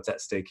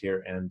at stake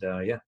here. And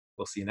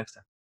we'll see you next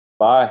time.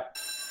 Bye.